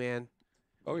too, man.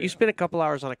 Oh, yeah. You spend a couple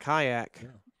hours on a kayak. Yeah.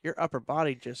 Your upper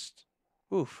body just...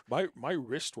 Oof. My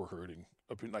wrists were hurting.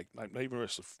 Up in, not even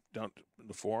wrists, down in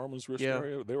the forearms wrist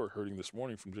area. They were hurting this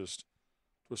morning from just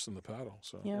twisting the paddle.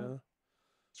 So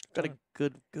got a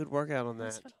good workout on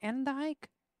that. And the hike.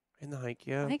 And the hike,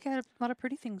 yeah. The hike had a lot of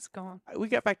pretty things going. We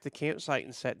got back to the campsite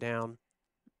and sat down,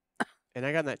 and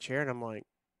I got in that chair and I'm like,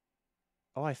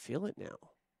 oh, I feel it now.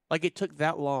 Like it took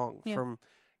that long from,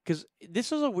 because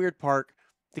this is a weird park.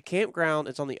 The campground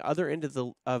is on the other end of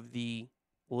the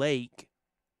lake.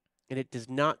 And it does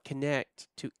not connect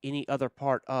to any other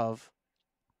part of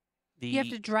the... You have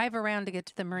to drive around to get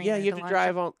to the marina. Yeah, you have to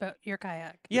drive on... your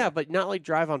kayak. Yeah, but not like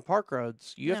drive on park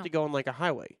roads. You have to go on like a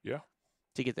highway. Yeah.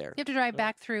 to get there. You have to drive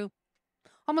back through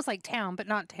almost like town, but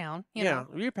not town. You know?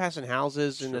 You're passing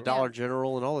houses and the Dollar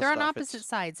General and all this stuff. stuff. They're on opposite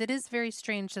sides. It is very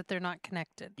strange that they're not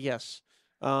connected. Yes.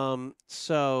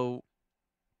 So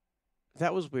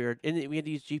that was weird. And we had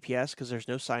to use GPS because there's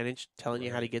no signage telling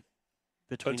you how to get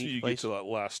between Until each you place. get to that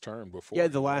last turn before. Yeah,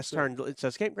 the last turn. It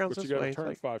says campgrounds But this you got way. to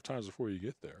turn 5 times before you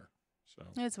get there. So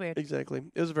It's weird. Exactly.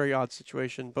 It was a very odd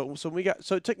situation. But so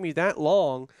it took me that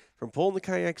long from pulling the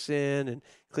kayaks in and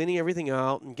cleaning everything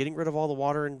out and getting rid of all the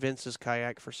water in Vince's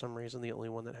kayak for some reason, the only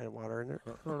one that had water in it.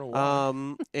 I don't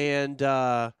know why.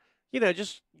 And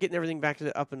just getting everything back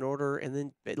up in order, and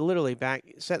then literally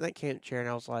sat in that camp chair, and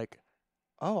I was like,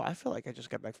 oh, I feel like I just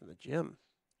got back from the gym.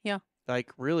 Yeah.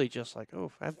 Like really just like,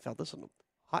 oh, I haven't felt this in a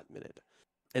hot minute.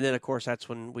 And then of course that's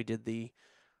when we did the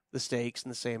steaks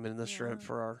and the salmon and the shrimp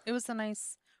for our. It was a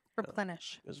nice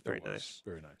replenish. It was very nice.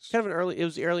 Very nice. It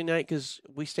was the early night because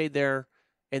we stayed there,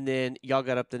 and then y'all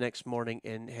got up the next morning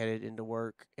and headed into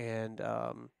work. And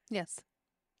yes,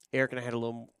 Eric and I had a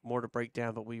little more to break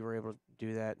down, but we were able to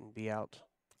do that and be out.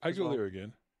 I go there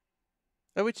again.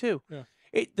 Oh, we too. Yeah.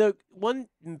 The one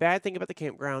bad thing about the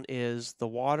campground is the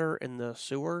water and the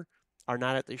sewer are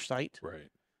not at your site. Right.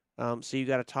 So you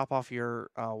got to top off your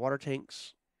water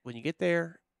tanks when you get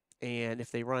there, and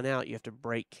if they run out, you have to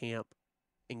break camp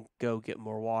and go get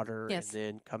more water and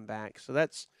then come back. So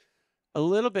that's a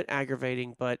little bit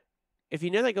aggravating, but if you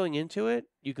know that going into it,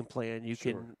 you can plan. You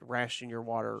can ration your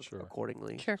water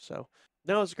accordingly. Sure. So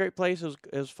no, it was a great place. It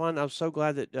was fun. I was so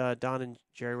glad that Don and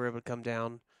Jerry were able to come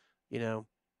down. It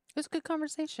was a good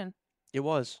conversation. It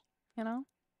was.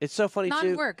 It's so funny not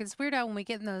too. Work. It's weird how when we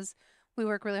get in those, we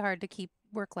work really hard to keep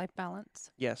work-life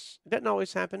balance. Yes. It doesn't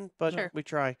always happen, but we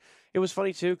try. It was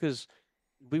funny, too, because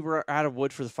we were out of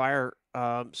wood for the fire,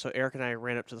 so Eric and I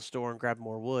ran up to the store and grabbed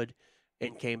more wood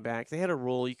and came back. They had a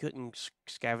rule you couldn't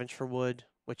scavenge for wood,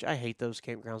 which I hate those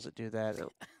campgrounds that do that.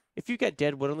 If you got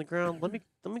dead wood on the ground, let me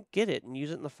get it and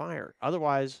use it in the fire.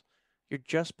 Otherwise, you're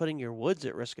just putting your woods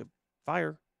at risk of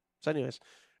fire. So anyways,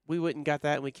 we went and got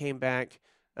that, and we came back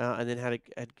and then had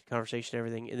a conversation and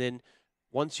everything. And then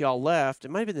once y'all left, it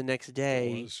might have been the next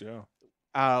day. It was,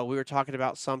 yeah. We were talking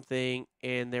about something,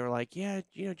 and they were like, yeah,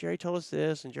 Jerry told us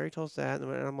this, and Jerry told us that.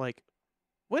 And I'm like,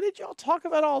 when did y'all talk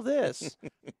about all this?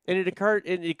 And it occurred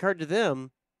to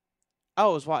them, it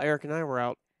was while Eric and I were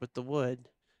out with the wood,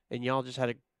 and y'all just had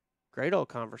a great old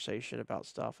conversation about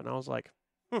stuff. And I was like,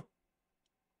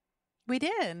 We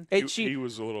did. And he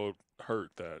was a little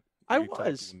hurt that I we talked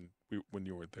was. when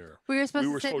you weren't there. We were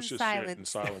supposed to sit sit in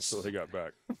silence until they got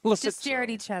back. Just stare at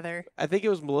each other. I think it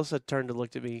was Melissa turned to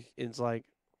look at me and was like,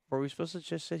 were we supposed to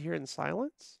just sit here in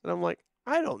silence? And I'm like,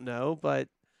 I don't know, but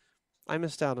I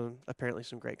missed out on apparently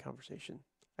some great conversation.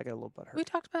 I got a little butthurt. We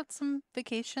talked about some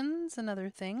vacations and other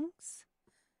things.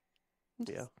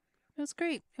 Yeah. It was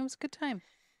great. It was a good time.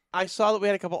 I saw that we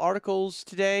had a couple articles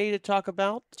today to talk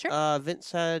about. Sure.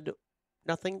 Vince had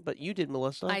nothing, but you did,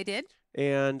 Melissa. I did.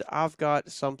 And I've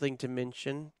got something to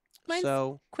mention.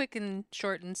 Mine's quick and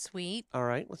short and sweet. All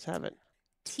right, let's have it.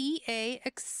 TA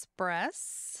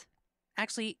Express.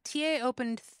 Actually, TA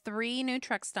opened 3 new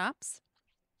truck stops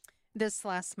this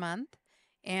last month.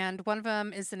 And one of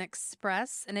them is an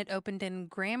express, and it opened in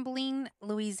Grambling,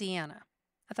 Louisiana.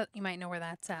 I thought you might know where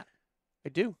that's at. I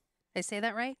do. Did I say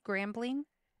that right? Grambling?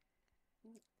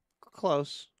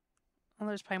 Close. Well,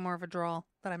 there's probably more of a drawl,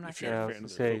 but I'm not sure. Yeah,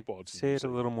 say it a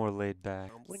little more laid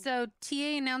back. So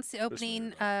TA announced the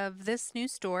opening of this new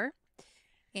store,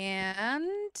 and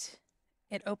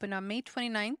it opened on May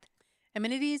 29th.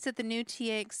 Amenities at the new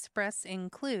TA Express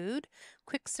include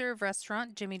quick serve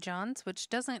restaurant Jimmy John's, which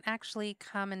doesn't actually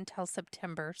come until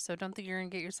September, so don't think you're going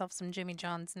to get yourself some Jimmy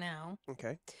John's now.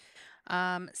 Okay.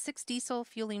 6 diesel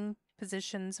fueling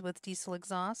positions with diesel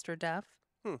exhaust or DEF.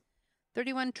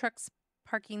 31 trucks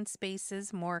parking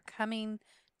spaces, more coming,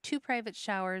 2 private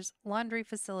showers, laundry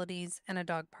facilities, and a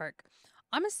dog park.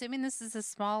 I'm assuming this is a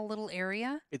small little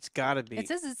area. It's got to be. It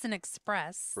says it's an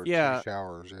express. For 2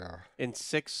 showers, yeah. And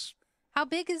 6. How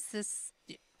big is this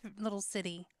little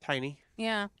city? Tiny.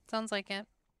 Yeah, sounds like it.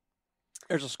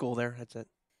 There's a school there. That's it.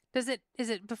 Is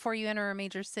it before you enter a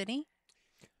major city?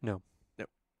 No.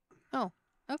 Oh,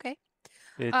 okay.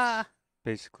 It's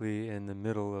basically in the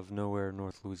middle of nowhere,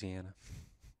 North Louisiana.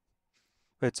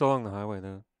 It's along the highway,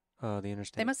 though, the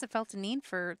interstate. They must have felt a need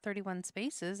for 31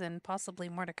 spaces and possibly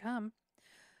more to come.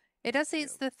 It does say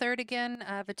it's the third again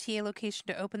of a TA location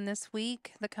to open this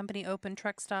week. The company opened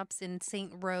truck stops in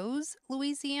St. Rose,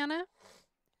 Louisiana.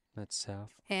 That's south.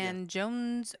 And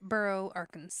Jonesboro,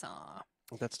 Arkansas.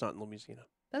 That's not in Louisiana.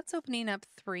 That's opening up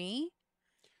 3.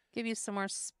 Give you some more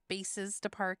spaces to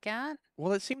park at.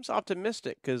 Well, it seems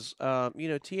optimistic because,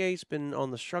 TA's been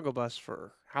on the struggle bus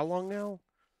for how long now?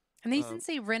 And they didn't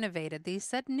say renovated. They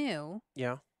said new.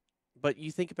 Yeah. But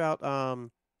you think about,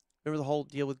 remember the whole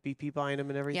deal with BP buying them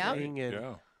and everything? Right.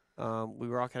 And Yeah. we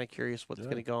were all kind of curious what's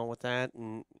going to go on with that.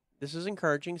 And this is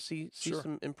encouraging to see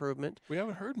some improvement. We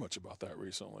haven't heard much about that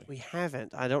recently. We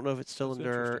haven't. I don't know if it's still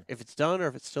That's if it's done or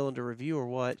if it's still under review or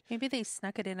what. Maybe they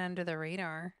snuck it in under the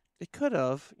radar. It could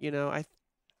have.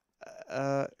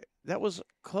 That was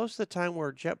close to the time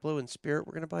where JetBlue and Spirit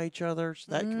were going to buy each other.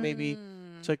 So that maybe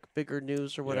took bigger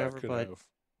news or whatever. Yeah, it could but have.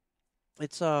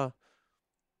 it's Yeah.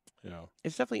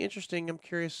 It's definitely interesting. I'm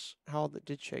curious how that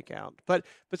did shake out. But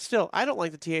still, I don't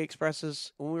like the TA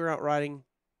Expresses. When we were out riding,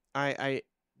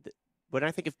 when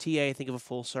I think of TA, I think of a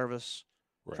full service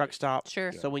truck stop.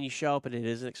 Sure. So when you show up and it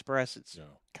is an Express, it's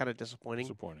kind of disappointing.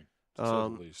 Disappointing, to say the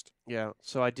least. Yeah.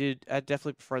 So I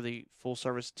definitely prefer the full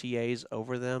service TAs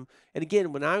over them. And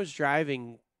again, when I was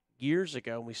driving years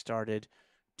ago when we started,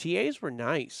 TAs were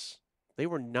nice. They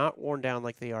were not worn down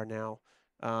like they are now.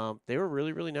 They were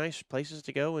really, really nice places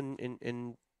to go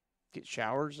and get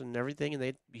showers and everything. And they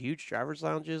had huge driver's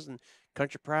lounges, and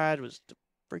Country Pride was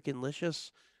freaking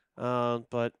delicious.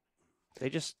 But they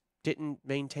just didn't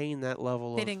maintain that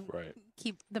level They didn't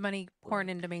keep the money pouring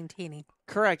into maintaining.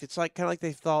 Correct. It's kind of like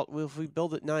they thought, well, if we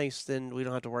build it nice, then we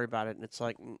don't have to worry about it. And it's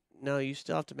like, no, you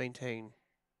still have to maintain.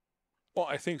 Well,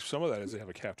 I think some of that is they have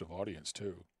a captive audience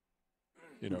too.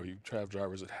 You have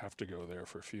drivers that have to go there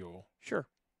for fuel. Sure.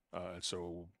 And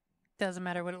so doesn't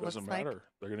matter what it looks like. Doesn't matter.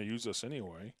 They're going to use us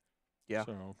anyway. Yeah.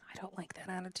 So I don't like that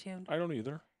attitude. I don't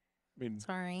either. I mean,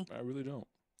 sorry. I really don't.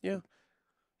 Yeah.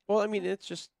 Well, I mean, it's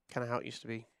just kind of how it used to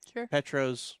be. Sure.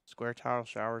 Petros, square tile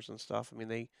showers and stuff. I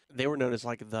mean, they were known as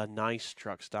like the nice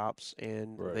truck stops,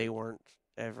 and they weren't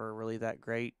ever really that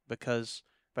great because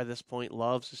by this point,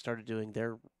 Love's has started doing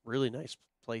their really nice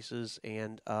places,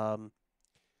 and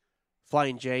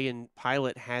Flying J and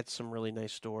Pilot had some really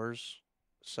nice stores.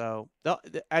 So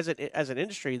as an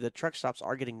industry, the truck stops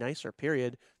are getting nicer,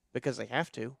 period, because they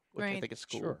have to, which I think is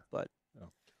cool. Sure. But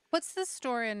what's the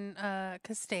store in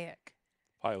Castaic?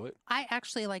 Pilot. I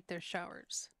actually like their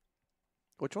showers.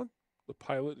 Which one? The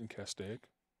Pilot in Castaic.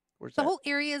 Where's the that? whole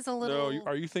area is a little. No,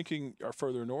 are you thinking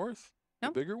further north? No.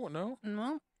 The bigger one? No.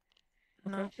 No.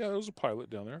 Okay. No. Yeah, there was a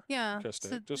Pilot down there. Yeah. Castaic,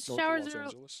 So just the north showers of Los are.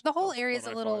 Angeles. The whole area is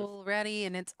on a I-5. little ratty,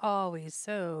 and it's always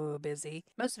so busy.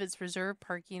 Most of it's reserved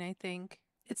parking, I think.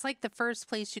 It's like the first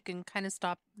place you can kind of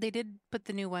stop. They did put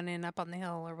the new one in up on the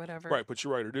hill or whatever. Right, but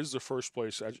you're right. It is the first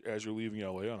place as you're leaving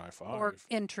LA on I-5. Or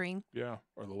entering. Yeah,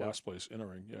 or the last place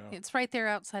entering. Yeah. It's right there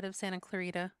outside of Santa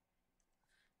Clarita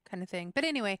kind of thing. But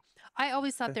anyway, I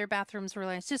always thought their bathrooms were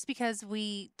nice just because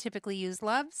we typically use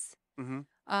Love's. Mm-hmm.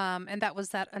 And that was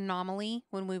that anomaly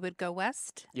when we would go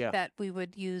west. Yeah. That we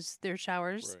would use their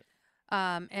showers.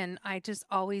 Right. And I just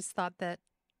always thought that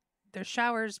their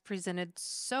showers presented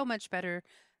so much better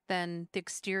than the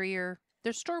exterior.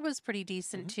 Their store was pretty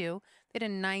decent too. They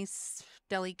had a nice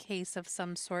deli case of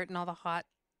some sort and all the hot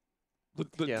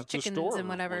The chickens store and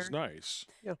whatever. was nice.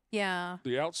 Yeah.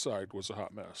 The outside was a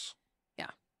hot mess.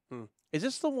 Is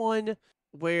this the one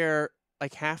where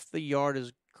like half the yard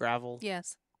is gravel?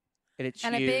 Yes. And it's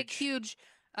And huge. a big, huge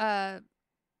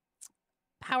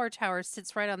power tower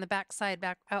sits right on the back side,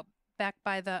 back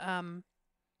by the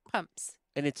pumps.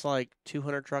 And it's like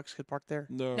 200 trucks could park there?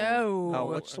 No. Oh,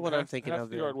 what's the one I'm thinking half of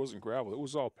the then? yard wasn't gravel. It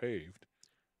was all paved.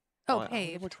 Oh, I wonder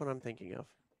paved. which one I'm thinking of.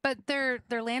 But their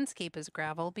landscape is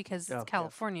gravel because Oh, yeah. it's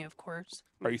California, of course.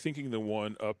 Are you thinking the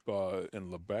one up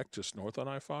in Lebec, just north on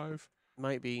I-5?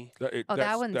 Might be. that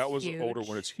one's that was an older huge.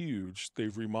 one. It's huge.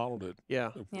 They've remodeled it.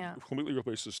 Yeah. Yeah. Completely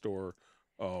replaced the store.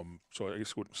 So I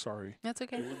guess sorry. That's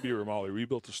okay. It would be a remodel. They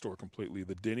rebuilt the store completely.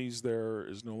 The Denny's there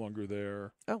is no longer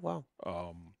there. Oh, wow.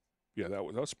 Yeah,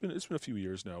 it's been a few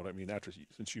years now. I mean,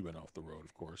 since you've been off the road,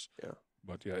 of course. Yeah.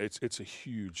 But yeah, it's a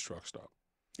huge truck stop.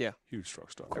 Yeah. Huge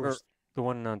truck stop. Of course, the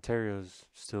one in Ontario's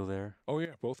still there. Oh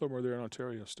yeah, both of them are there in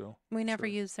Ontario still. We never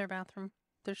Sure. use their bathroom,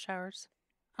 their showers.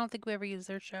 I don't think we ever use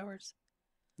their showers.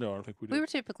 No, I don't think we did. We were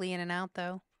typically in and out,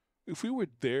 though. If we were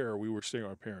there, we were staying at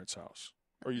our parents' house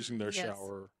or using their Yes.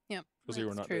 shower Yep. because they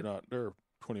were that's not. They're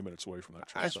 20 minutes away from that.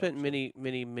 truck I stop, spent so-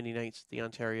 many nights at the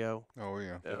Ontario, Oh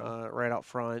yeah. right out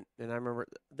front, and I remember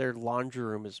their laundry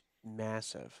room is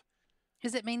massive.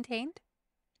 Is it maintained?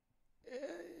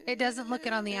 It doesn't look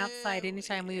it on the outside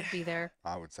anytime we would be there.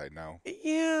 I would say no.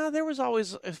 Yeah, there was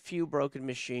always a few broken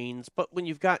machines, but when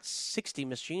you've got 60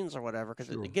 machines or whatever,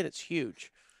 because Sure. again, it's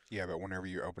huge. Yeah, but whenever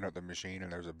you open up the machine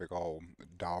and there's a big old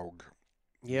dog,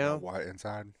 Yeah. white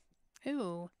inside,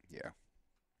 Ooh. yeah,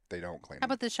 they don't clean. How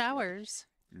them. about the showers?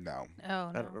 No. Oh,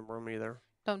 no. I don't remember them either.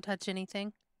 Don't touch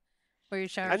anything. Wear your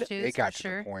shower shoes. It got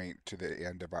to the point to the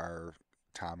end of our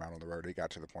time out on the road. It got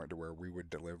to the point to where we would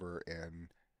deliver in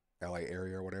LA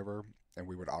area or whatever, and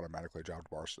we would automatically drive to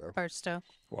Barstow. Barstow.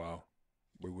 Wow.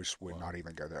 We just would not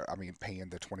even go there. I mean, paying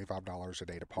the $25 a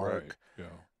day to park,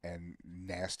 and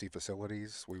nasty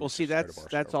facilities. Well, see,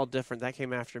 that's all different. That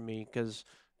came after me because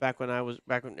back when Eric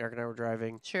and I were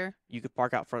driving, sure, you could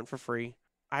park out front for free.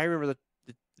 I remember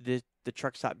the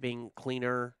truck stop being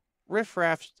cleaner,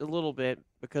 riff-raffs a little bit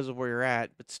because of where you're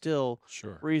at, but still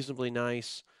reasonably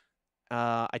nice.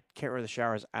 I can't remember the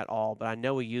showers at all, but I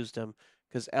know we used them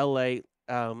because LA.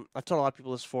 I've told a lot of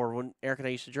people this before. When Eric and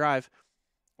I used to drive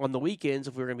on the weekends,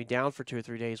 if we were going to be down for 2 or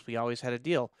 3 days, we always had a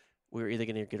deal. We were either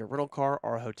going to get a rental car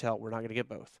or a hotel. We're not going to get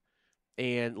both.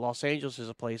 And Los Angeles is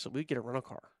a place that we'd get a rental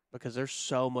car because there's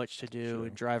so much to do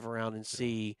and drive around and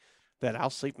see that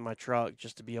I'll sleep in my truck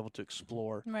just to be able to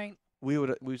explore. Right. We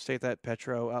would stay at that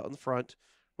Petro out in the front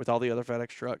with all the other FedEx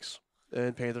trucks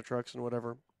and Panther trucks and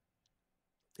whatever.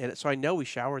 And so I know we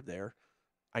showered there.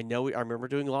 I remember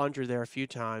doing laundry there a few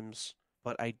times,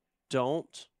 but I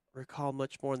don't recall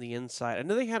much more on the inside. I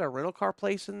know they had a rental car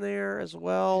place in there as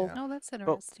well. Yeah. Oh, that's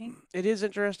interesting. It is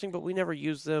interesting, but we never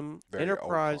used them. Very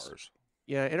Enterprise. old cars.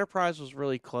 Yeah, Enterprise was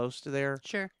really close to there.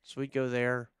 Sure. So we'd go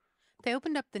there. They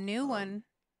opened up the new one.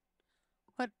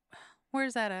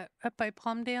 Where's that at? Up by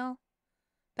Palmdale?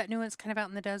 That new one's kind of out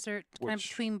in the desert, kind of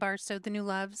between Barstow, the new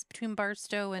Loves, between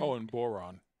Barstow and... Oh, and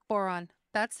Boron. Boron.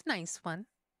 That's a nice one.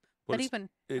 But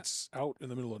it's out in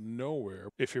the middle of nowhere.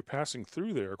 If you're passing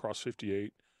through there across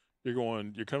 58,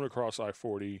 you're coming across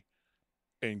I-40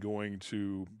 and going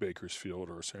to Bakersfield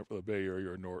or the Bay Area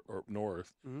or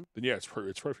north, then yeah, it's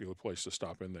perfectly a place to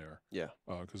stop in there. Yeah.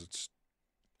 Because it's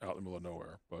out in the middle of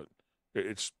nowhere. But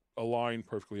it's aligned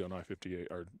perfectly on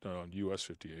I-58 or on US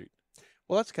 58.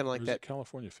 Well, that's kind of like that.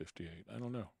 California 58. I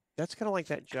don't know. That's kind of like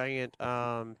that giant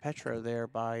Petro there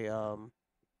by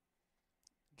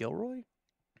Gilroy.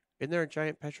 Isn't there a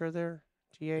giant Petro there,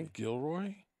 TA?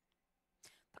 Gilroy?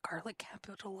 The garlic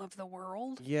capital of the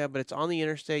world? Yeah, but it's on the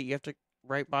interstate. You have to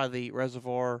right by the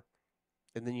reservoir,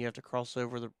 and then you have to cross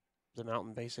over the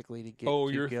mountain basically to get to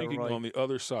you're Gilroy. thinking on the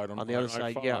other side. On the other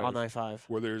side, I-5, yeah, on I-5.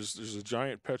 Where there's a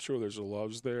giant Petro, there's a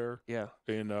Love's there. Yeah.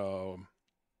 In Isn't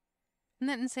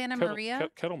that in Santa Maria?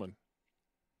 Kettleman.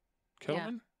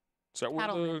 Yeah. Is that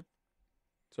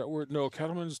where no,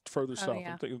 Kettleman's further south.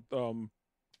 Yeah. I'm thinking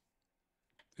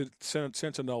it's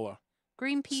Santanella.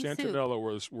 Green pea soup.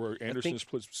 Santanella where Anderson's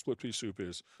split pea soup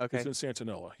is. Okay. It's in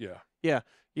Santanella, yeah.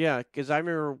 Yeah, because I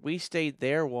remember we stayed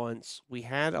there once. We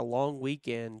had a long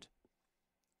weekend,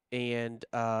 and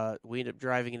we ended up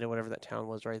driving into whatever that town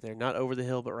was right there. Not over the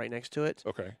hill, but right next to it.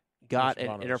 Okay. Got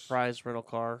an Enterprise rental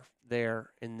car there,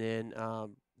 and then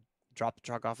dropped the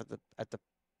truck off at the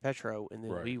Petro, and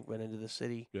then we went into the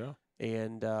city. Yeah.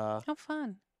 And how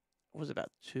fun. It was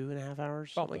about 2.5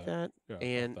 hours, something like that. Yeah,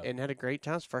 and had a great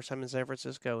time. It's the first time in San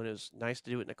Francisco, and it was nice to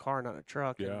do it in a car, not a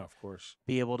truck. Yeah, of course.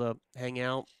 Be able to hang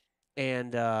out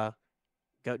and go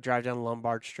drive down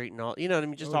Lombard Street and all. You know what I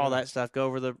mean? Just all that stuff. Go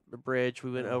over the bridge.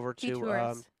 We went over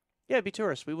to be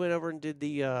tourists. We went over and did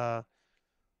the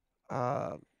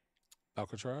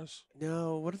Alcatraz?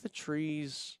 No, what are the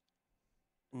trees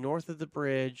north of the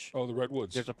bridge? Oh, the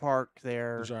redwoods. There's a park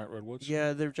there. The giant redwoods?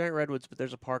 Yeah, they're giant redwoods, but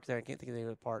there's a park there. I can't think of the name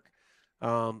of the park.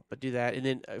 But do that. And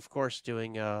then, of course,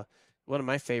 doing one of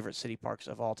my favorite city parks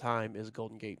of all time is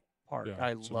Golden Gate Park. Yeah,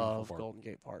 I love Golden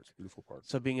Gate Park. Beautiful park.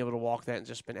 So being able to walk that and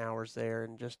just spend hours there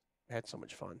and just had so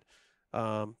much fun.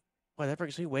 Boy, that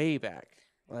brings me way back.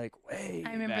 Like, way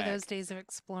I remember back. those days of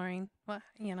exploring. Well,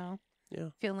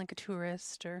 feeling like a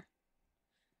tourist or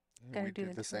got to do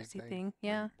the touristy thing.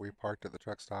 Yeah. We parked at the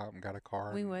truck stop and got a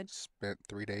car. Spent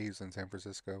 3 days in San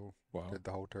Francisco. Wow. Did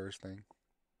the whole tourist thing.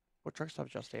 What truck stop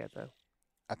did y'all stay at, though?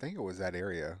 I think it was that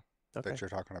area that you're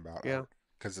talking about. Yeah.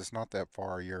 Because it's not that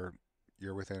far. You're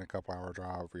within a couple hour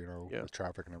drive, with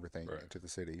traffic and everything into the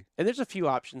city. And there's a few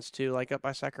options, too. Like up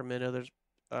by Sacramento, there's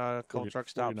called truck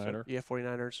stops. 49er. Yeah,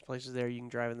 49ers. Places there. You can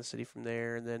drive in the city from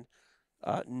there. And then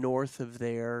north of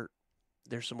there's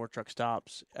some more truck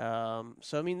stops.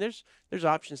 So, I mean, there's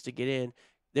options to get in.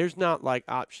 There's not like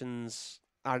options,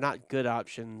 not good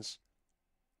options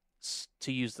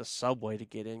to use the subway to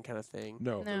get in kind of thing.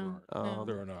 No.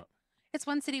 There are not. It's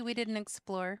one city we didn't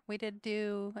explore. We did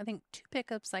do, I think, 2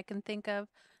 pickups I can think of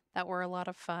that were a lot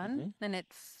of fun. And it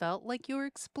felt like you were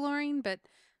exploring, but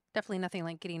definitely nothing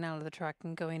like getting out of the truck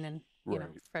and going and,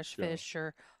 fresh fish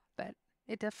but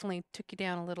it definitely took you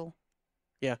down a little.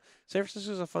 Yeah. San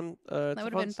Francisco is a fun, that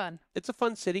would have been fun. It's a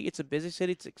fun city. It's a busy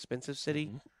city. It's an expensive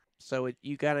city. So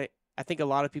you gotta I think a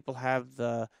lot of people have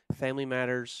the Family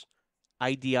Matters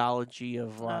ideology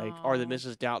of like, or the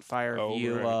Mrs. Doubtfire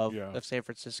view of San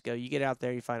Francisco. You get out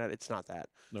there, you find out it's not that.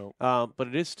 No. But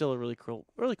it is still a really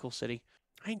cool city.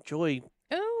 I enjoy.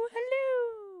 Oh,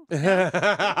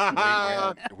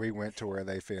 hello. we went to where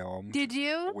they filmed. Did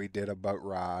you? We did a boat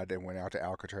ride and went out to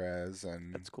Alcatraz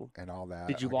and that's cool. And all that.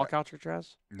 Did you walk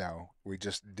Alcatraz? No, we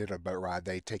just did a boat ride.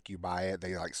 They take you by it.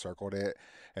 They like circled it,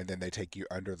 and then they take you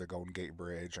under the Golden Gate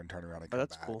Bridge and turn around and come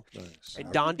that's back. Cool. Nice.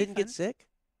 And Don didn't get sick?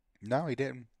 No, he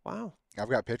didn't. Wow. I've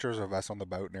got pictures of us on the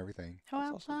boat and everything.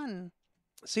 How fun.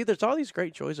 See, there's all these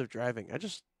great joys of driving. I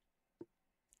just,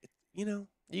 you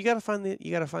gotta find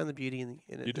the beauty in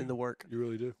the work. You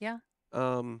really do. Yeah.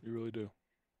 You really do.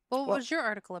 Well, what was your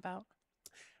article about?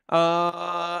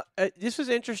 This was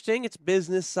interesting. It's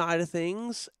business side of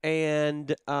things,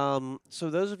 and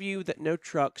so those of you that know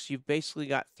trucks, you've basically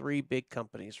got three big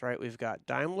companies, right? We've got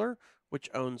Daimler, which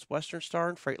owns Western Star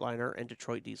and Freightliner, and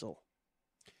Detroit Diesel.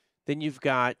 Then you've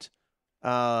got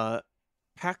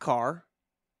PACCAR,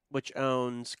 which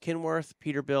owns Kenworth,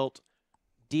 Peterbilt,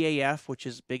 DAF, which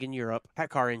is big in Europe,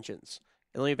 PACCAR engines.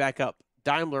 And let me back up.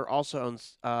 Daimler also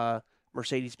owns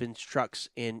Mercedes-Benz trucks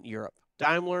in Europe.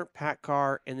 Daimler,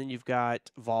 PACCAR, and then you've got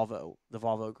Volvo, the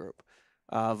Volvo group.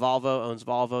 Volvo owns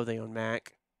Volvo. They own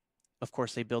Mack. Of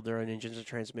course, they build their own engines and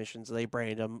transmissions. They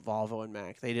brand them Volvo and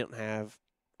Mack. They didn't have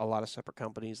a lot of separate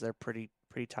companies. They're pretty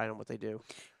tight on what they do.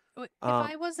 If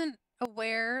I wasn't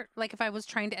aware, like if I was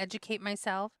trying to educate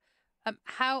myself,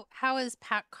 how is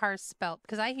PACCAR spelt?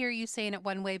 Because I hear you saying it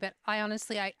one way, but I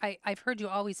honestly, I've heard you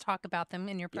always talk about them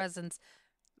in your presence.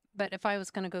 But if I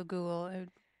was going to go Google, it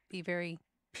would be very...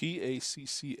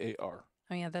 PACCAR.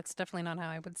 Oh, yeah, that's definitely not how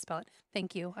I would spell it.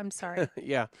 Thank you. I'm sorry.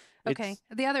 Yeah. Okay.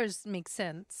 The others make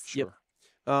sense. Sure.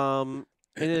 Yep. And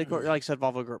then, like I said,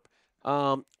 Volvo Group.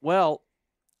 Well,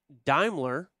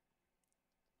 Daimler,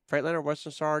 Freightliner,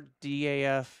 Western Star,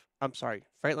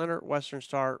 Freightliner, Western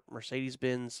Star,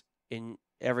 Mercedes-Benz in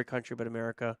every country but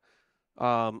America,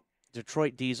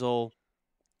 Detroit Diesel,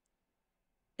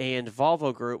 and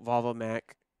Volvo Group, Volvo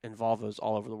Mack, and Volvos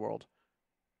all over the world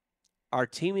are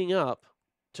teaming up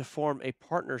to form a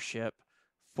partnership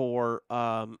for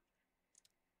to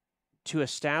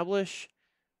establish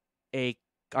to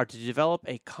develop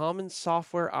a common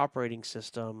software operating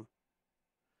system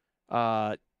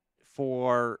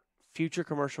for future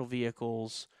commercial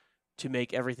vehicles to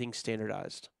make everything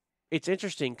standardized. It's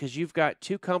interesting because you've got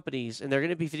two companies, and they're going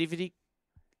to be 50-50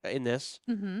 in this.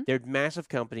 Mm-hmm. They're massive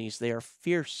companies. They are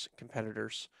fierce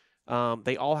competitors.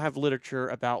 They all have literature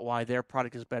about why their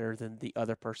product is better than the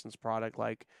other person's product,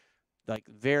 like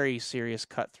very serious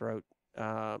cutthroat. They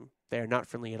are not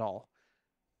friendly at all.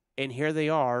 And here they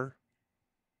are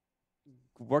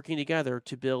working together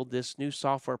to build this new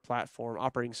software platform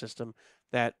operating system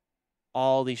that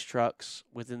all these trucks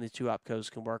within the two opcos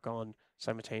can work on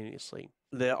simultaneously.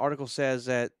 The article says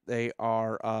that they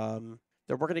are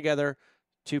they're working together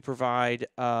to provide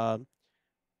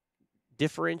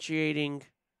differentiating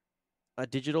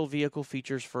digital vehicle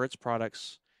features for its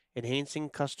products, enhancing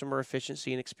customer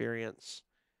efficiency and experience.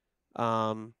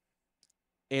 And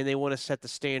they want to set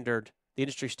the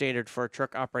industry standard for a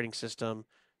truck operating system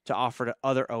to offer to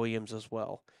other OEMs as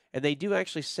well. And they do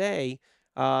actually say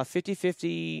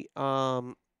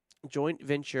 50-50 joint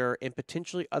venture and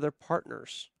potentially other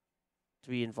partners to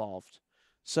be involved.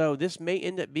 So this may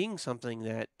end up being something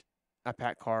that a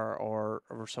PACCAR or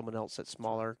someone else that's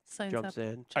smaller jumps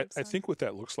in. I think what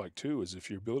that looks like too is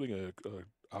if you're building a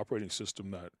operating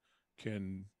system that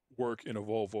can work in a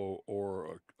Volvo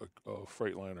or a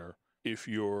Freightliner, if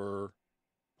your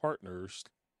partners,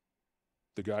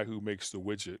 the guy who makes the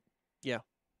widget,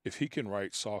 if he can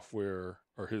write software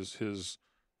or his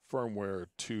firmware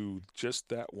to just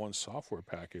that one software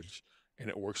package and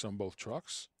it works on both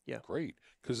trucks, great.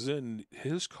 Because then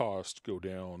his costs go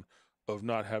down of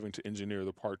not having to engineer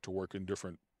the part to work in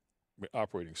different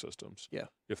operating systems. Yeah.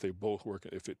 If they both work,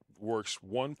 if it works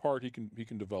one part he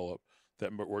can develop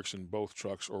that works in both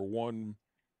trucks, or one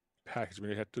package. I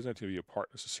mean, it doesn't have to be a part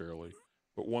necessarily,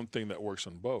 but one thing that works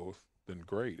on both, then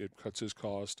great. It cuts his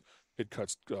cost. It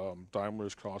cuts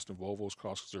Daimler's cost and Volvo's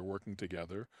cost because they're working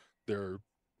together. They're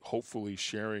hopefully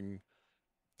sharing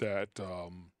that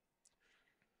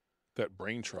that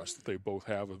brain trust that they both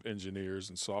have of engineers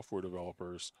and software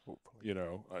developers. Hopefully. You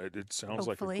know, it sounds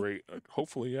like a great.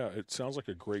 Hopefully, it sounds like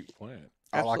a great plan.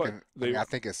 I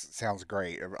think it sounds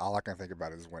great. All I can think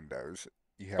about is Windows.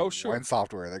 You have one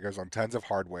software that goes on tons of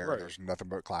hardware. Right. There's nothing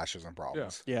but clashes and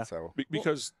problems. Yeah. So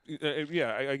because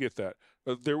I get that.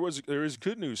 There is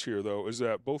good news here though, is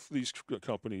that both of these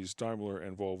companies, Daimler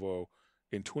and Volvo,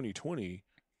 in 2020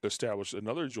 established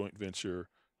another joint venture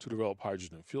to develop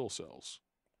hydrogen fuel cells.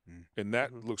 And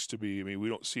that looks to be, I mean, we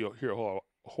don't hear a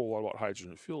whole lot about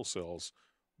hydrogen fuel cells,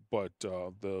 but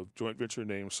the joint venture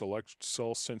name Select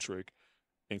Cell Centric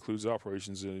includes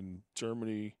operations in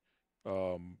Germany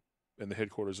and the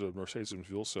headquarters of Mercedes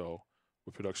Fuel Cell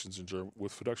with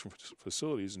production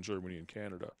facilities in Germany and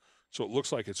Canada. So it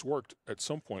looks like it's worked at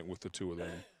some point with the two of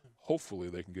them. Hopefully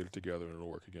they can get it together and it'll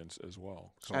work again as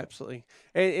well. So. Absolutely.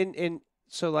 And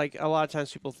so like a lot of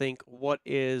times people think, what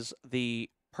is the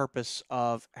purpose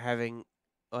of having,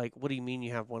 like, what do you mean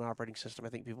you have one operating system? I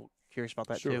think people are curious about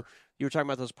that too. You were talking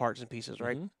about those parts and pieces,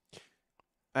 right?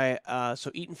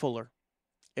 So Eaton Fuller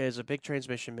is a big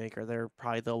transmission maker. They're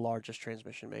probably the largest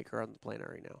transmission maker on the planet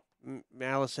right now.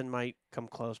 Allison might come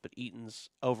close, but Eaton's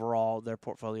overall, their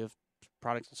portfolio of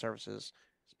products and services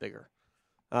is bigger.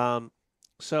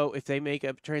 So if they make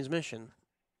a transmission,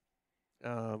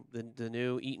 the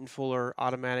new Eaton Fuller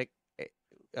automatic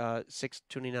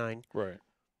 629, right?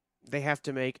 They have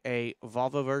to make a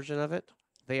Volvo version of it.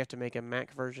 They have to make a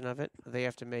Mack version of it. They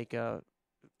have to make a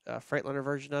Freightliner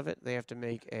version of it. They have to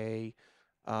make a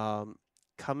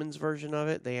Cummins version of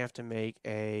it. They have to make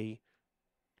a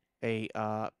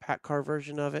Pack Car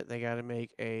version of it. They got to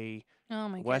make a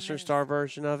Western Star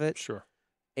version of it. Sure.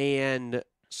 And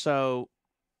so,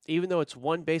 even though it's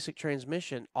one basic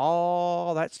transmission,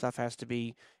 all that stuff has to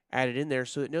be added in there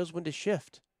so it knows when to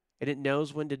shift and it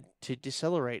knows when to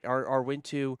decelerate or when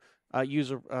to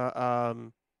use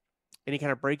any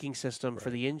kind of braking system for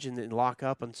the engine and lock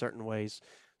up in certain ways.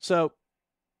 So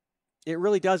it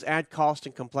really does add cost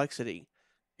and complexity.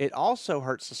 It also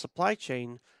hurts the supply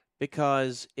chain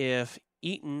because if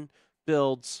Eaton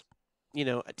builds,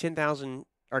 10,000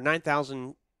 or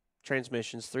 9,000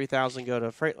 transmissions, 3,000 go to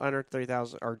Freightliner,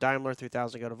 3,000 or Daimler,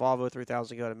 3,000 go to Volvo,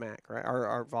 3,000 go to Mack, right?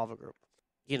 Or Volvo Group.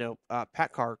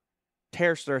 Pack Car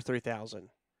tears their 3,000.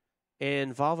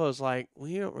 And Volvo's like,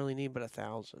 we don't really need but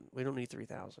 1,000. We don't need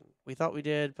 3,000. We thought we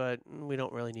did, but we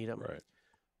don't really need them. Right.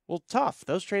 Well, tough.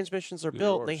 Those transmissions are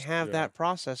built. They have that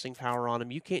processing power on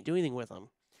them. You can't do anything with them.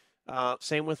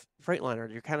 Same with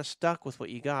Freightliner. You're kind of stuck with what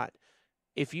you got.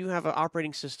 If you have an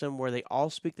operating system where they all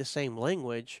speak the same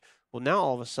language, well, now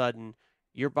all of a sudden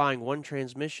you're buying one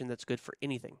transmission that's good for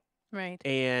anything. Right.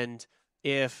 And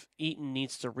if Eaton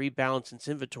needs to rebalance its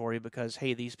inventory because,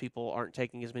 hey, these people aren't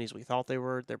taking as many as we thought they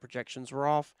were, their projections were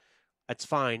off, that's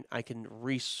fine. I can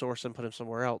resource and put them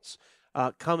somewhere else.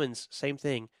 Cummins, same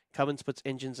thing. Cummins puts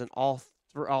engines in all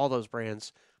those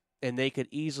brands, and they could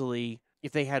easily,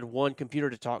 if they had one computer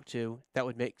to talk to, that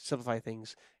would simplify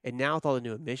things. And now with all the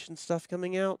new emission stuff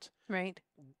coming out, right?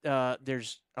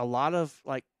 There's a lot of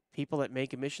people that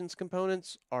make emissions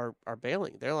components are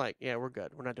bailing. They're like, yeah, we're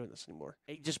good. We're not doing this anymore.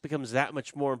 It just becomes that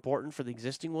much more important for the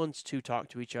existing ones to talk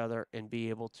to each other and be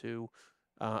able to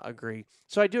agree.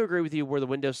 So I do agree with you where the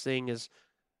Windows thing is,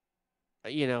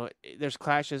 there's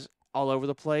clashes all over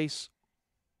the place.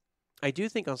 I do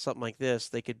think on something like this,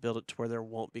 they could build it to where there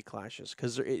won't be clashes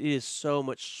because it is so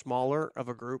much smaller of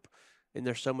a group and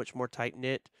they're so much more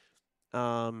tight-knit.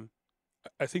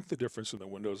 I think the difference in the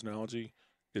Windows analogy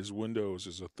is Windows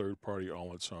is a third party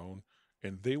on its own,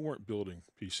 and they weren't building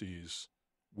PCs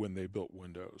when they built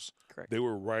Windows. Correct. They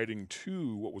were writing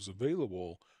to what was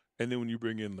available, and then when you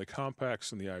bring in the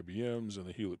Compaqs and the IBMs and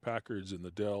the Hewlett-Packards and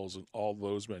the Dells and all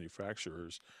those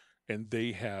manufacturers, and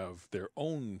they have their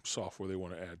own software they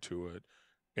want to add to it,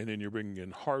 and then you're bringing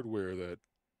in hardware that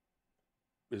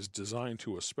is designed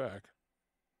to a spec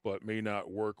but may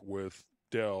not work with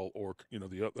Dell or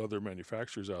the other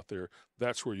manufacturers out there.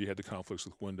 That's where you had the conflicts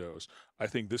with Windows. I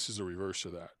think this is a reverse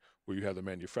of that, where you have the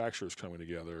manufacturers coming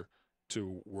together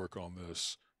to work on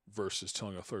this versus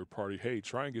telling a third party, hey,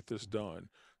 try and get this done.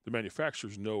 The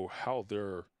manufacturers know how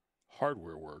their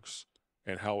hardware works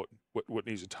and how what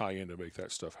needs to tie in to make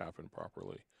that stuff happen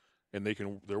properly. And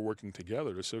they're working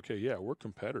together to say, okay, yeah, we're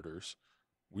competitors.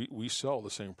 We sell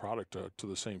the same product to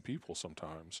the same people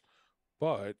sometimes.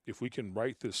 But if we can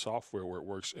write this software where it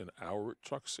works in our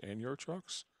trucks and your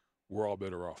trucks, we're all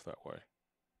better off that way.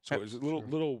 So it's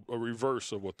a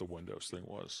reverse of what the Windows thing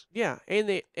was. Yeah, and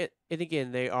the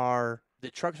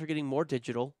trucks are getting more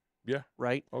digital. Yeah.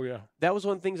 Right? Oh, yeah. That was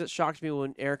one of the things that shocked me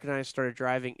when Eric and I started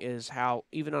driving is how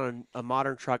even on a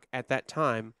modern truck at that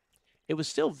time, it was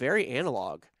still very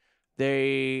analog.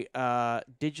 The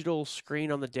digital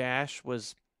screen on the dash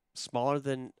was smaller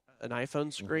than an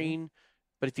iPhone screen.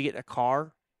 But if you get a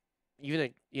car,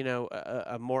 even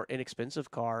a more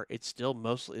inexpensive car, it's still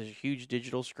mostly a huge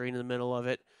digital screen in the middle of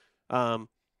it.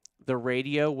 The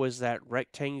radio was that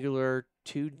rectangular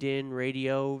 2-DIN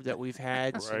radio that we've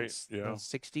had since the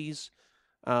 60s.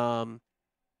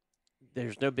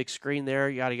 there's no big screen there,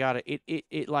 yada yada.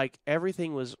 It like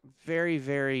everything was very,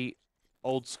 very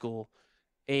old school.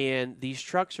 And these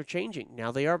trucks are changing.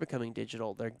 Now they are becoming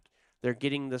digital. They're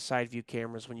getting the side view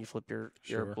cameras when you flip your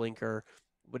blinker.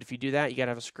 But if you do that, you got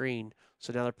to have a screen.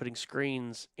 So now they're putting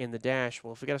screens in the dash.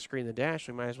 Well, if we got a screen in the dash,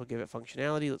 we might as well give it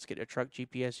functionality. Let's get a truck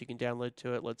GPS you can download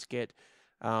to it. Let's get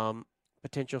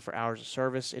potential for hours of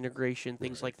service integration,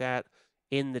 things like that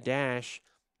in the dash.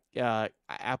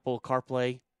 Apple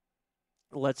CarPlay.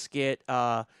 Let's get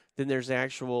then there's the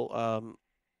actual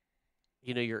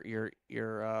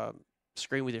your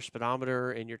screen with your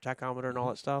speedometer and your tachometer and all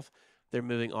that stuff. They're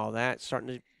moving all that, starting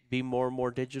to be more and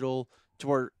more digital to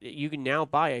where you can now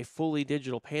buy a fully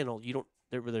digital panel.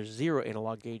 There's 0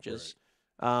 analog gauges.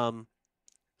 Right.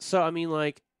 So I mean,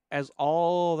 like, as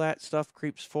all that stuff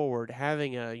creeps forward,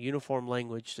 having a uniform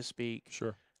language to speak,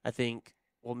 I think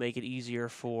will make it easier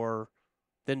for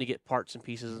them to get parts and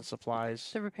pieces and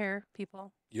supplies. The repair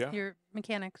people. Yeah. Your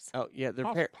mechanics. Oh yeah,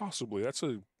 possibly. That's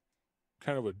a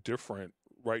kind of a different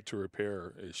right to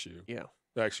repair issue. Yeah.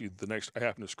 Actually, I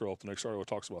happen to scroll up the next article that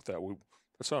talks about that.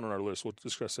 That's not on our list. We'll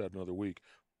discuss that another week.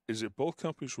 Is that both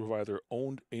companies provide their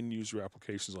own end user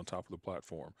applications on top of the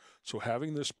platform. So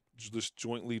having this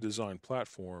jointly designed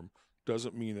platform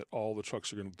doesn't mean that all the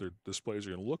trucks their displays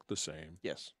are going to look the same.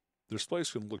 Yes. The displays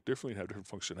can look differently and have different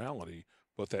functionality,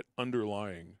 but that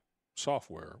underlying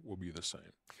software will be the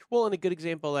same. Well, and a good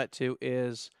example of that too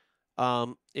is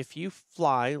if you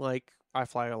fly, like I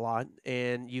fly a lot,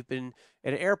 and you've been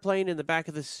in an airplane, in the back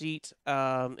of the seat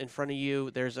in front of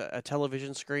you, there's a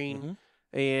television screen,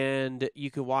 and you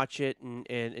can watch it and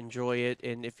enjoy it.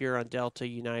 And if you're on Delta,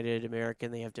 United,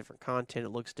 American, they have different content. It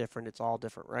looks different. It's all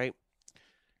different, right?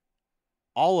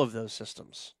 All of those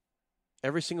systems,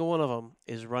 every single one of them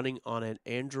is running on an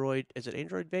Android. Is it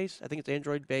Android-based? I think it's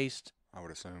Android-based. I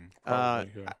would assume.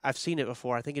 Probably, yeah. I've seen it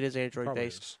before. I think it is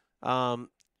Android-based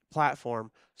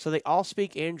platform. So they all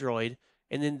speak Android,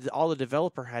 and then all the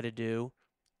developer had to do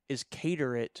is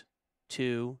cater it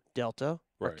to Delta,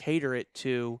 or cater it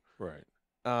to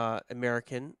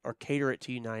American, or cater it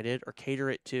to United, or cater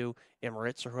it to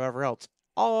Emirates, or whoever else.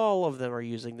 All of them are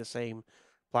using the same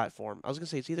platform. I was going to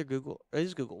say it's either Google. It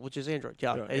is Google, which is Android.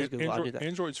 Yeah, it is Google. I did that.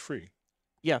 Android's free.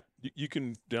 Yeah. You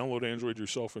can download Android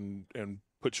yourself and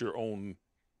put your own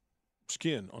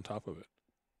skin on top of it.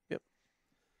 Yep.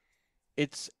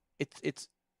 It's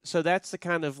so that's the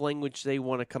kind of language they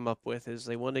want to come up with, is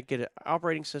they want to get an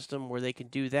operating system where they can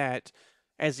do that.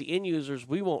 As the end users,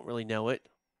 we won't really know it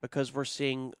because we're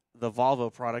seeing the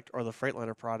Volvo product or the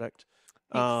Freightliner product.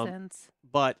 Makes sense.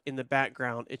 But in the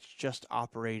background, it's just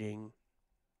operating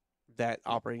that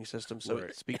operating system, so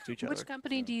it speaks to each other. Which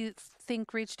company do you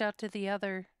think reached out to the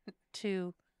other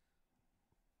to,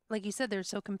 like you said, they're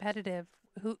so competitive?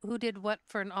 Who did what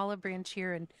for an olive branch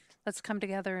here, and let's come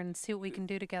together and see what we can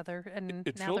do together, and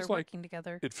now they're working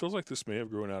together. It feels like this may have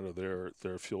grown out of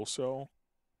their fuel cell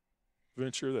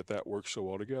venture, that works so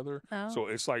well together. Oh. So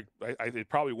it's like it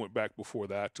probably went back before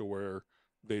that to where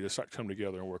they decided to come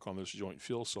together and work on this joint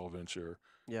fuel cell venture.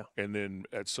 Yeah. And then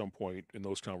at some point in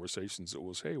those conversations, it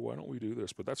was, hey, why don't we do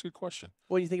this? But that's a good question.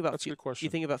 Well, you think about that's a good question. You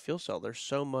think about fuel cell. There's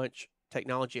so much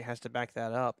technology has to back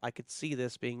that up. I could see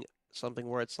this being something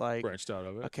where it's like branched out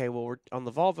of it. Okay, well, we're on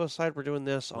the Volvo side, we're doing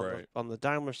this. On the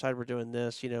Daimler side, we're doing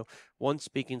this. One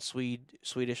speaking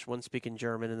Swedish, one speaking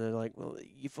German, and they're like, well,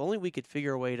 if only we could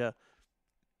figure a way to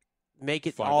make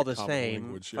it all the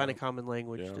same, find a common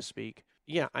language to speak.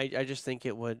 Yeah, I just think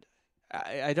it would.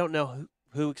 I don't know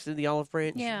who extended the olive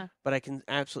branch, but I can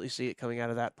absolutely see it coming out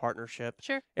of that partnership.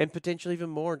 Sure. And potentially even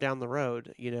more down the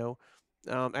road,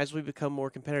 as we become more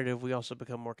competitive, we also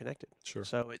become more connected. Sure.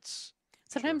 So it's...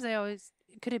 Sometimes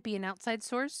could it be an outside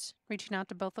source reaching out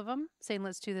to both of them, saying,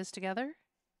 let's do this together?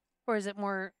 Or is it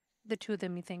more the two of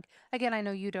them, you think? Again, I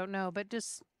know you don't know, but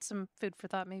just some food for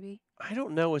thought, maybe. I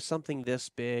don't know if something this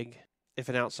big, if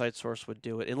an outside source would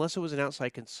do it, unless it was an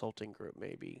outside consulting group,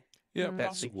 maybe. Yeah, that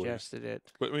possibly. Suggested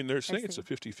it. But, I mean, they're saying it's a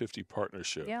 50-50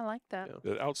 partnership. Yeah, I like that.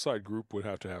 Yeah. The outside group would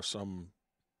have to have some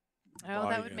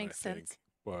that would make sense.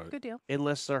 But good deal.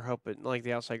 Unless they're hoping, like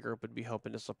the outside group would be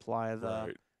hoping to supply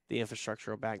the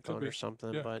infrastructural backbone or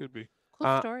something. Yeah, but could be.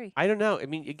 Cool story. I don't know. I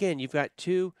mean, again, you've got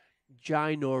two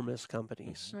ginormous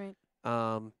companies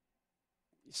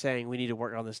saying we need to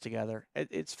work on this together.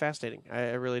 It's fascinating.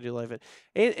 I really do love it.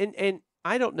 And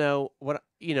I don't know what,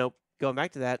 going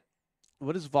back to that,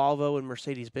 what is Volvo and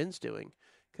Mercedes-Benz doing?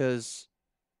 Because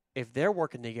if they're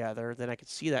working together, then I could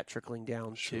see that trickling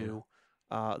down to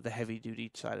the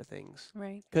heavy-duty side of things.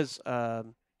 Right. Because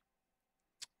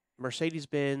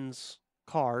Mercedes-Benz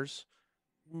cars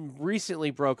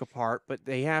recently broke apart, but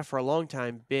they have for a long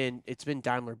time it's been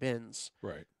Daimler Benz.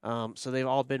 Right. So they've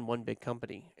all been one big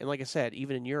company. And like I said,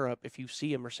 even in Europe, if you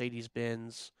see a Mercedes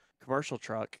Benz commercial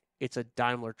truck, it's a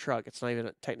Daimler truck. It's not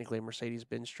even technically a Mercedes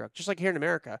Benz truck. Just like here in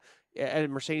America, at a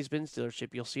Mercedes Benz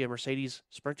dealership, you'll see a Mercedes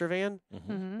Sprinter van.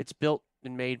 Mm-hmm. It's built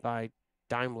and made by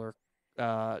Daimler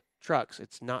trucks.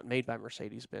 It's not made by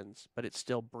Mercedes Benz, but it's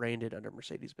still branded under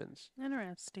Mercedes Benz.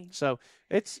 Interesting. So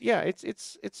it's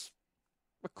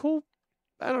a cool.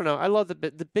 I don't know. I love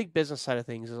the big business side of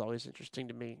things is always interesting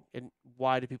to me, and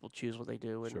why do people choose what they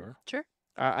do? And Sure.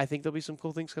 I think there'll be some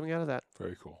cool things coming out of that.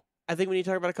 Very cool. I think we need to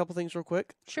talk about a couple things real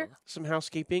quick. Sure. Some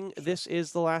housekeeping. This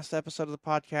is the last episode of the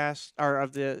podcast, or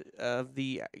of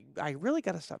the. I really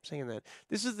got to stop saying that.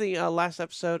 This is the last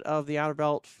episode of the Outer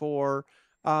Belt for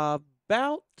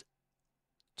about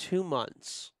 2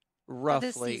 months,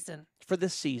 roughly. For this season. For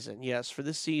this season, yes, for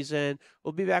this season.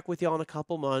 We'll be back with y'all in a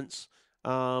couple months.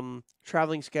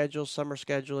 Traveling schedules, summer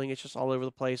scheduling, it's just all over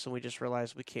the place, and we just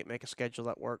realized we can't make a schedule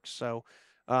that works. So,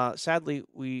 sadly,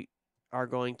 we are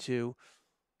going to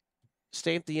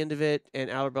stamp the end of it, and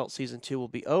Outer Belt Season 2 will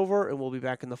be over, and we'll be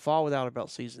back in the fall with Outer Belt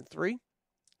Season 3.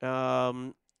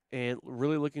 And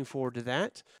really looking forward to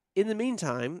that. In the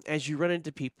meantime, as you run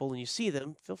into people and you see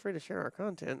them, feel free to share our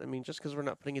content. I mean, just because we're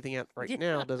not putting anything out right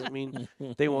now doesn't mean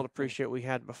they won't appreciate what we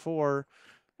had before.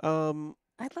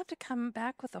 I'd love to come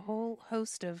back with a whole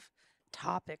host of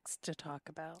topics to talk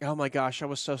about. Oh my gosh, I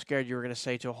was so scared you were going to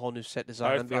say to a whole new set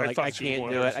design and be like, I thought you can't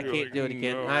wanted do it. to. I can't do it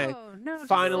again. No. I No,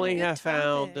 finally just have good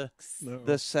found topics.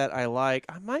 the set I like.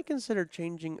 I might consider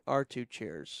changing our 2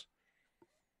 chairs.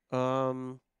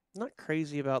 Not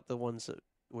crazy about the ones that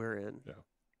we're in. Yeah.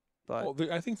 But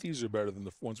Well, I think these are better than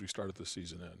the ones we started the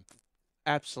season in.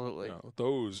 absolutely.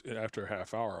 Those, after a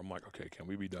half hour, I'm like, okay, can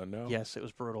we be done now? Yes, it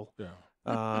was brutal. Yeah.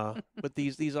 But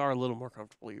these are a little more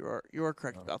comfortable. You are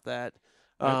correct about that.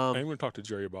 I'm going to talk to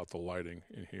Jerry about the lighting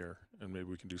in here, and maybe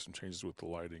we can do some changes with the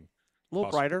lighting. A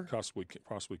little brighter.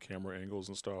 Possibly camera angles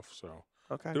and stuff. So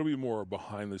Okay. it'll be more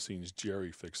behind the scenes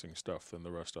Jerry fixing stuff than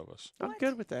the rest of us. I'm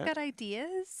good with that. Got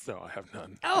ideas? No, I have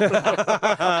none.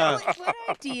 Oh, what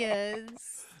ideas?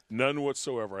 None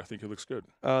whatsoever. I think it looks good.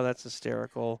 Oh, that's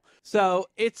hysterical. So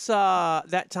it's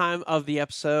that time of the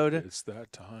episode. It's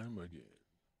that time again.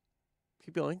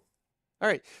 Keep going. All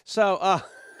right. So I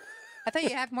thought you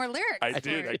had more lyrics. I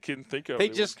did. I couldn't think of They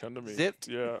it. It just wouldn't come to me. zipped.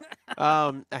 Yeah.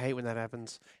 I hate when that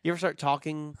happens. You ever start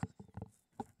talking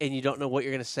and you don't know what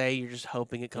you're going to say? You're just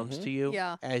hoping it comes to you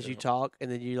Yeah. as you talk, and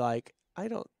then you're like,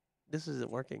 this isn't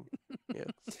working. Yeah.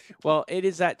 Well, it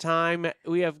is that time.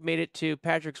 We have made it to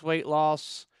Patrick's weight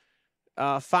loss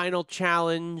final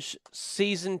challenge,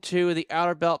 season 2 of the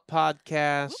Outer Belt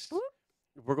podcast. Whoop,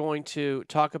 We're going to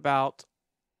talk about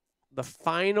the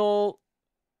final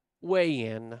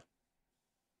weigh-in.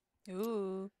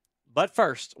 Ooh. But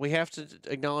first, we have to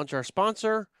acknowledge our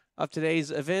sponsor of today's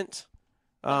event.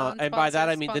 And by that,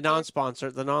 I mean the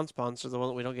non-sponsor, the one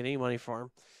that we don't get any money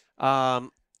for.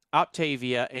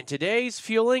 Optavia. And today's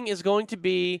fueling is going to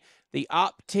be the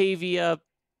Optavia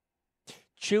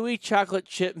Chewy Chocolate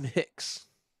Chip Mix.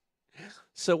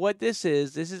 So what this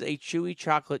is a chewy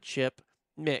chocolate chip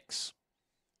mix.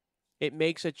 It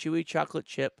makes a chewy chocolate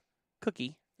chip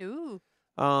cookie. Ooh.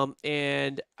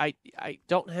 And I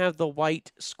don't have the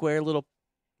white square little,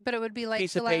 But it would be like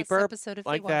piece the of last paper episode if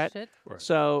like you watched that. it. Right.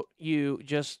 so you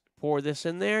just pour this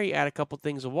in there. You add a couple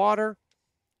things of water,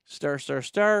 stir,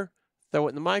 throw it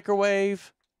in the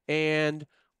microwave, and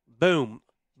boom,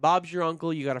 Bob's your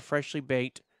uncle. You got a freshly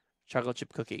baked chocolate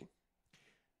chip cookie.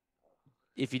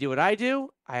 If you do what I do,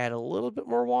 I add a little bit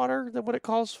more water than what it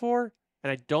calls for,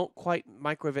 and I don't quite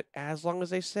microwave it as long as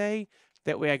they say.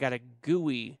 That way I got a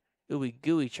gooey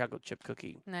chocolate chip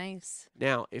cookie. Nice.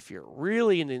 Now, if you're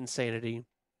really into insanity,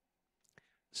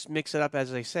 just mix it up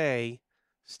as they say,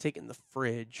 stick it in the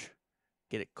fridge,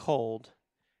 get it cold,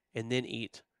 and then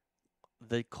eat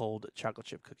the cold chocolate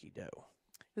chip cookie dough.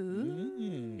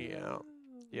 Ooh. Yeah.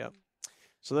 Yep.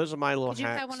 So those are my little Could you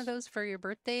hacks. have one of those for your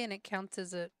birthday and it counts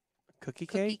as a Cookie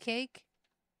cookie cake? cake?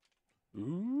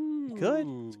 Ooh. Good.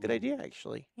 It's a good idea,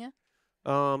 actually. Yeah.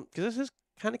 Because this is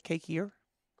kind of cakier.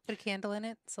 Put a candle in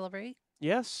it, celebrate.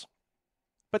 Yes.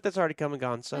 But that's already come and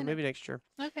gone, I so know. maybe next year.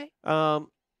 Okay.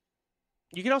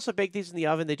 You can also bake these in the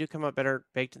oven. They do come out better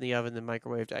baked in the oven than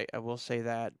microwaved. I will say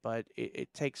that, but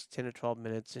it takes 10 to 12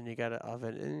 minutes, and you got an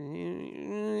oven,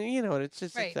 and you know, it's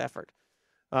just Right. it's effort.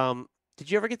 Did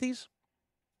you ever get these?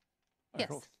 Yes.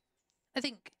 don't I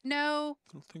think no.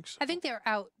 think so. I think they were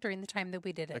out during the time that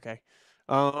we did it. Okay.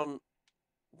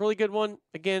 Really good one.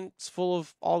 Again, it's full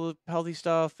of all the healthy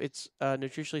stuff. It's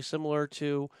nutritionally similar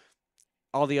to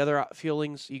all the other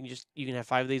fuelings, you can have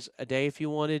 5 of these a day if you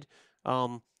wanted.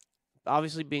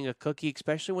 Obviously, being a cookie,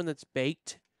 especially when it's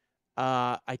baked,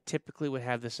 I typically would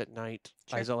have this at night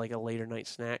as a later night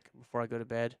snack before I go to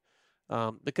bed.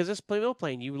 Because this meal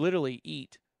plan, you literally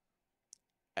eat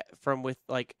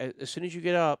as soon as you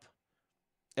get up,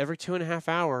 every 2.5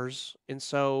 hours, and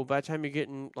so by the time you're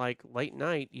getting late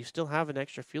night, you still have an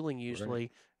extra fueling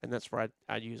usually, and that's where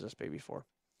I'd use this baby for.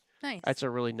 Nice. That's a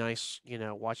really nice,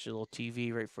 watch a little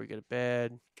TV right before you go to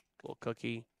bed, little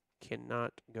cookie,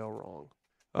 cannot go wrong.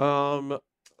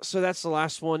 So that's the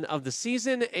last one of the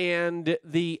season, and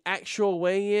the actual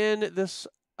weigh-in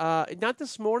not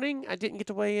this morning. I didn't get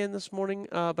to weigh in this morning,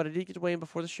 but I did get to weigh in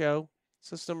before the show.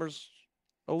 So this number's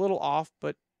a little off,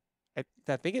 but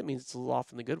I think it means it's a little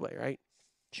off in the good way, right?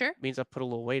 Sure. It means I put a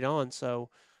little weight on, so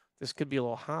this could be a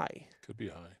little high. Could be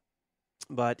high.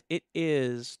 But it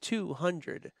is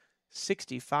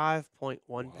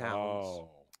 265.1 pounds.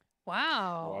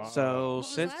 Wow. So what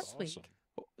since was last week?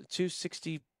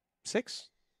 266,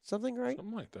 something, right?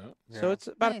 Something like that. So it's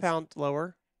about a pound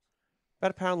lower.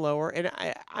 About a pound lower. And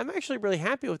I'm actually really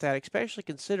happy with that, especially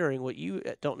considering what you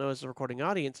don't know as the recording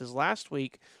audience is last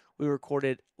week we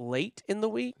recorded late in the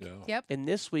week. Yeah. Yep. And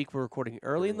this week we're recording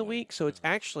early in the week. So it's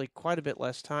actually quite a bit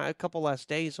less time, a couple less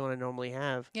days than I normally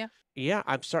have. Yeah. Yeah,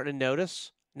 I'm starting to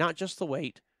notice not just the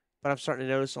weight, but I'm starting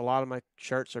to notice a lot of my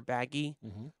shirts are baggy.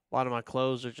 Mm-hmm. A lot of my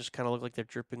clothes are just kind of look like they're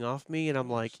dripping off me. And I'm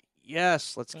like,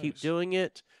 yes, let's keep doing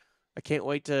it. I can't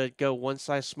wait to go one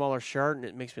size smaller shirt and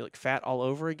it makes me look fat all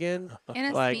over again.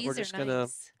 NSVs we're just are gonna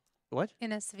nice. what?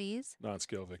 NSVs.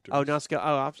 Non-scale victories. Oh, non-scale.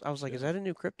 Oh, I was like, is that a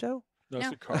new crypto? No, it's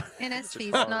No. a car.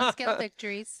 NSVs, non-scale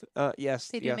victories. Yes.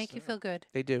 They do make you feel good.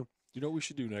 They do. You know what we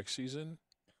should do next season?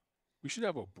 We should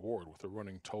have a board with a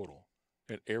running total.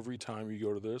 And every time you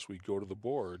go to this, we go to the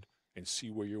board and see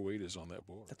where your weight is on that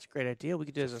board. That's a great idea. We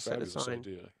could do it as a set Fabulous aside.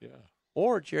 idea, yeah.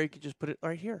 Or Jerry could just put it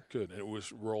right here. Good. And it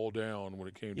was roll down when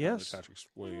it came to Yes. Patrick's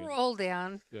weigh-in. Roll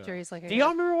down. Yeah. Jerry's like, Do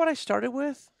y'all remember what I started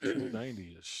with?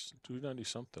 290-ish, 290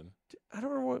 something. I don't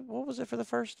remember what was it for the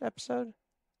first episode. Off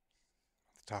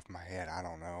the top of my head, I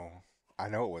don't know. I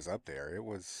know it was up there. It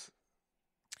was.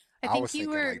 I I think was you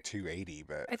thinking were. like 280,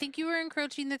 but I think you were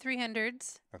encroaching the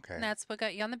 300s, okay. and that's what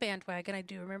got you on the bandwagon. I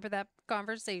do remember that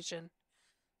conversation.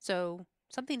 So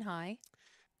something high.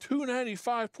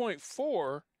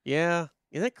 295.4. Yeah.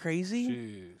 Isn't that crazy?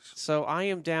 Jeez. So I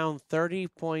am down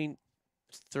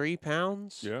 30.3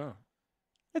 pounds. Yeah.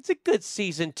 It's a good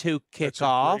season 2 That's a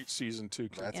kickoff. great season 2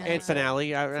 kickoff. That's Yeah. And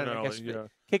finale. I Finale, guess yeah.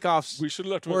 kickoffs. We should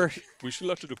have were.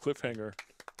 left it a cliffhanger.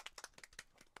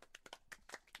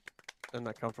 I'm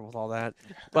not comfortable with all that.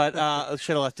 But I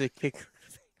should have left it kick.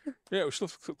 Yeah, we should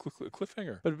have a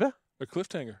cliffhanger. But A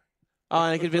cliffhanger. oh,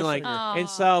 and it could be like, Aw. and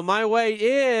so my weight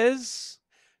is.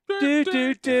 Do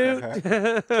do do.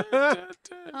 Oh,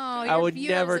 I would viewers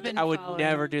never. have been I would following.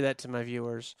 never do that to my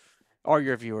viewers, or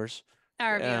your viewers.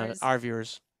 Our viewers. Our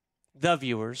viewers, the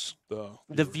viewers, The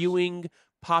the viewers. viewing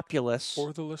populace,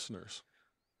 Or the listeners.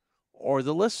 or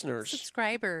the listeners,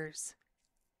 Subscribers.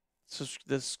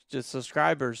 the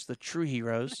subscribers, the true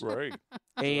heroes, Right.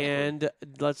 and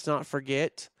let's not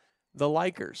forget the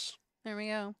likers. There we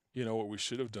go. You know what we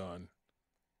should have done?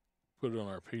 Put it on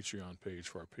our Patreon page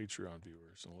for our Patreon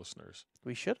viewers and listeners.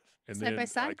 We should have. And Side then by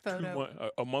side like photo.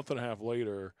 a month and a half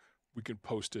later, we can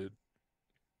post it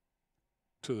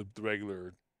to the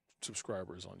regular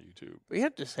subscribers on YouTube. We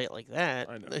have to say it like that.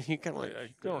 I know. You kind of like.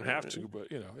 You don't have to, but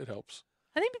it helps.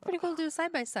 I think it'd be pretty cool to do a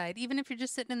side by side, even if you're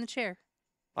just sitting in the chair.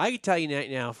 I can tell you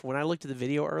right now, when I looked at the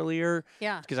video earlier,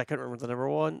 Yeah. because I couldn't remember what the number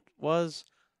one was.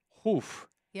 Oof.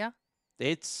 Yeah.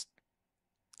 It's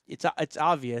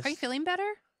obvious. Are you feeling better?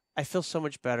 I feel so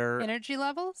much better. Energy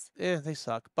levels? Yeah, they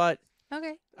suck, but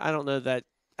Okay. I don't know that.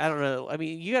 I don't know. I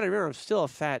mean, you got to remember, I'm still a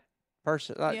fat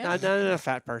person. Yeah. Not a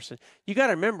fat person. You got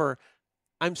to remember,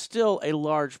 I'm still a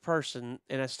large person,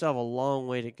 and I still have a long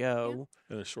way to go,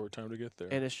 And a short time to get there.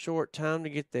 and a short time to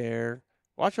get there.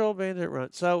 Watch old bandit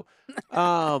run. So,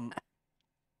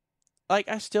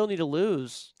 I still need to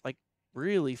lose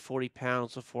really 40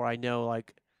 pounds before I know I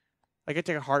take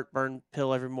a heartburn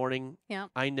pill every morning. Yeah.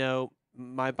 I know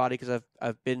my body, because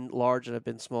I've been large and I've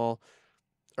been small,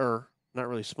 or not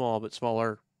really small, but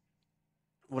smaller.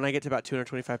 When I get to about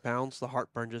 225 pounds, the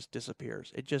heartburn just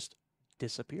disappears. It just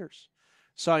disappears.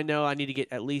 So I know I need to get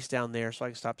at least down there so I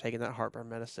can stop taking that heartburn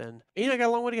medicine. And I got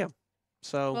a long way to go.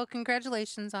 So Well,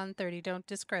 congratulations on 30. Don't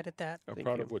discredit that. I'm Thank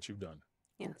proud you. of what you've done.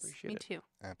 Yes, appreciate me it. too.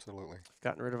 Absolutely. I've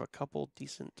gotten rid of a couple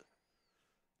decent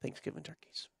Thanksgiving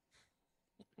turkeys.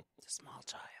 It's a small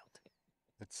child.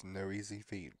 It's no easy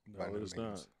feat. No, by it no is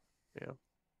means. not.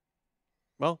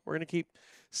 well, we're going to keep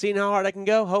seeing how hard I can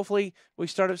go. Hopefully, we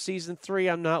start up season 3.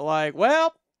 I'm not like,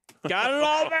 well, got it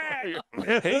all back.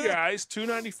 Hey, guys,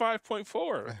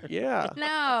 295.4. Yeah.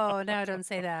 No, don't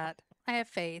say that. I have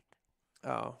faith.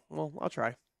 Oh, well, I'll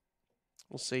try.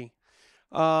 We'll see.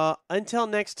 Until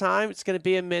next time, it's going to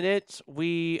be a minute.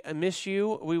 We miss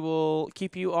you. We will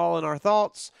keep you all in our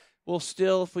thoughts. We'll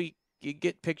still, if we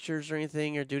get pictures or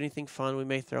anything or do anything fun, we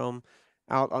may throw them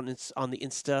out on the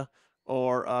Insta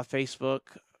or Facebook.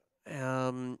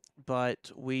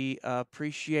 But we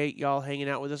appreciate y'all hanging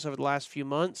out with us over the last few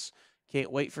months.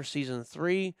 Can't wait for season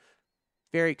 3.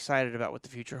 Very excited about what the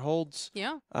future holds.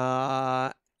 Yeah.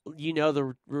 You know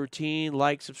the routine.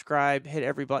 Like, subscribe, hit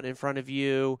every button in front of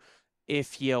you.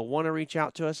 If you want to reach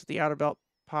out to us at the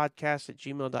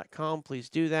outerbeltpodcast@gmail.com, please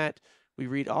do that. We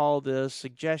read all the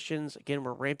suggestions. Again,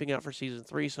 we're ramping up for season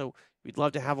 3, so we'd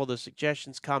love to have all those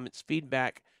suggestions, comments,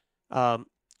 feedback,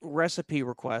 recipe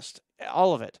requests,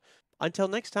 all of it. Until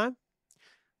next time,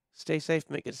 stay safe,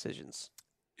 make good decisions.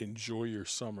 Enjoy your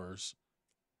summers.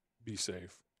 Be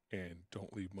safe, and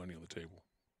don't leave money on the table.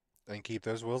 And keep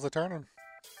those wheels a turning.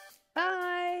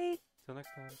 Bye. Till next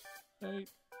time. Bye.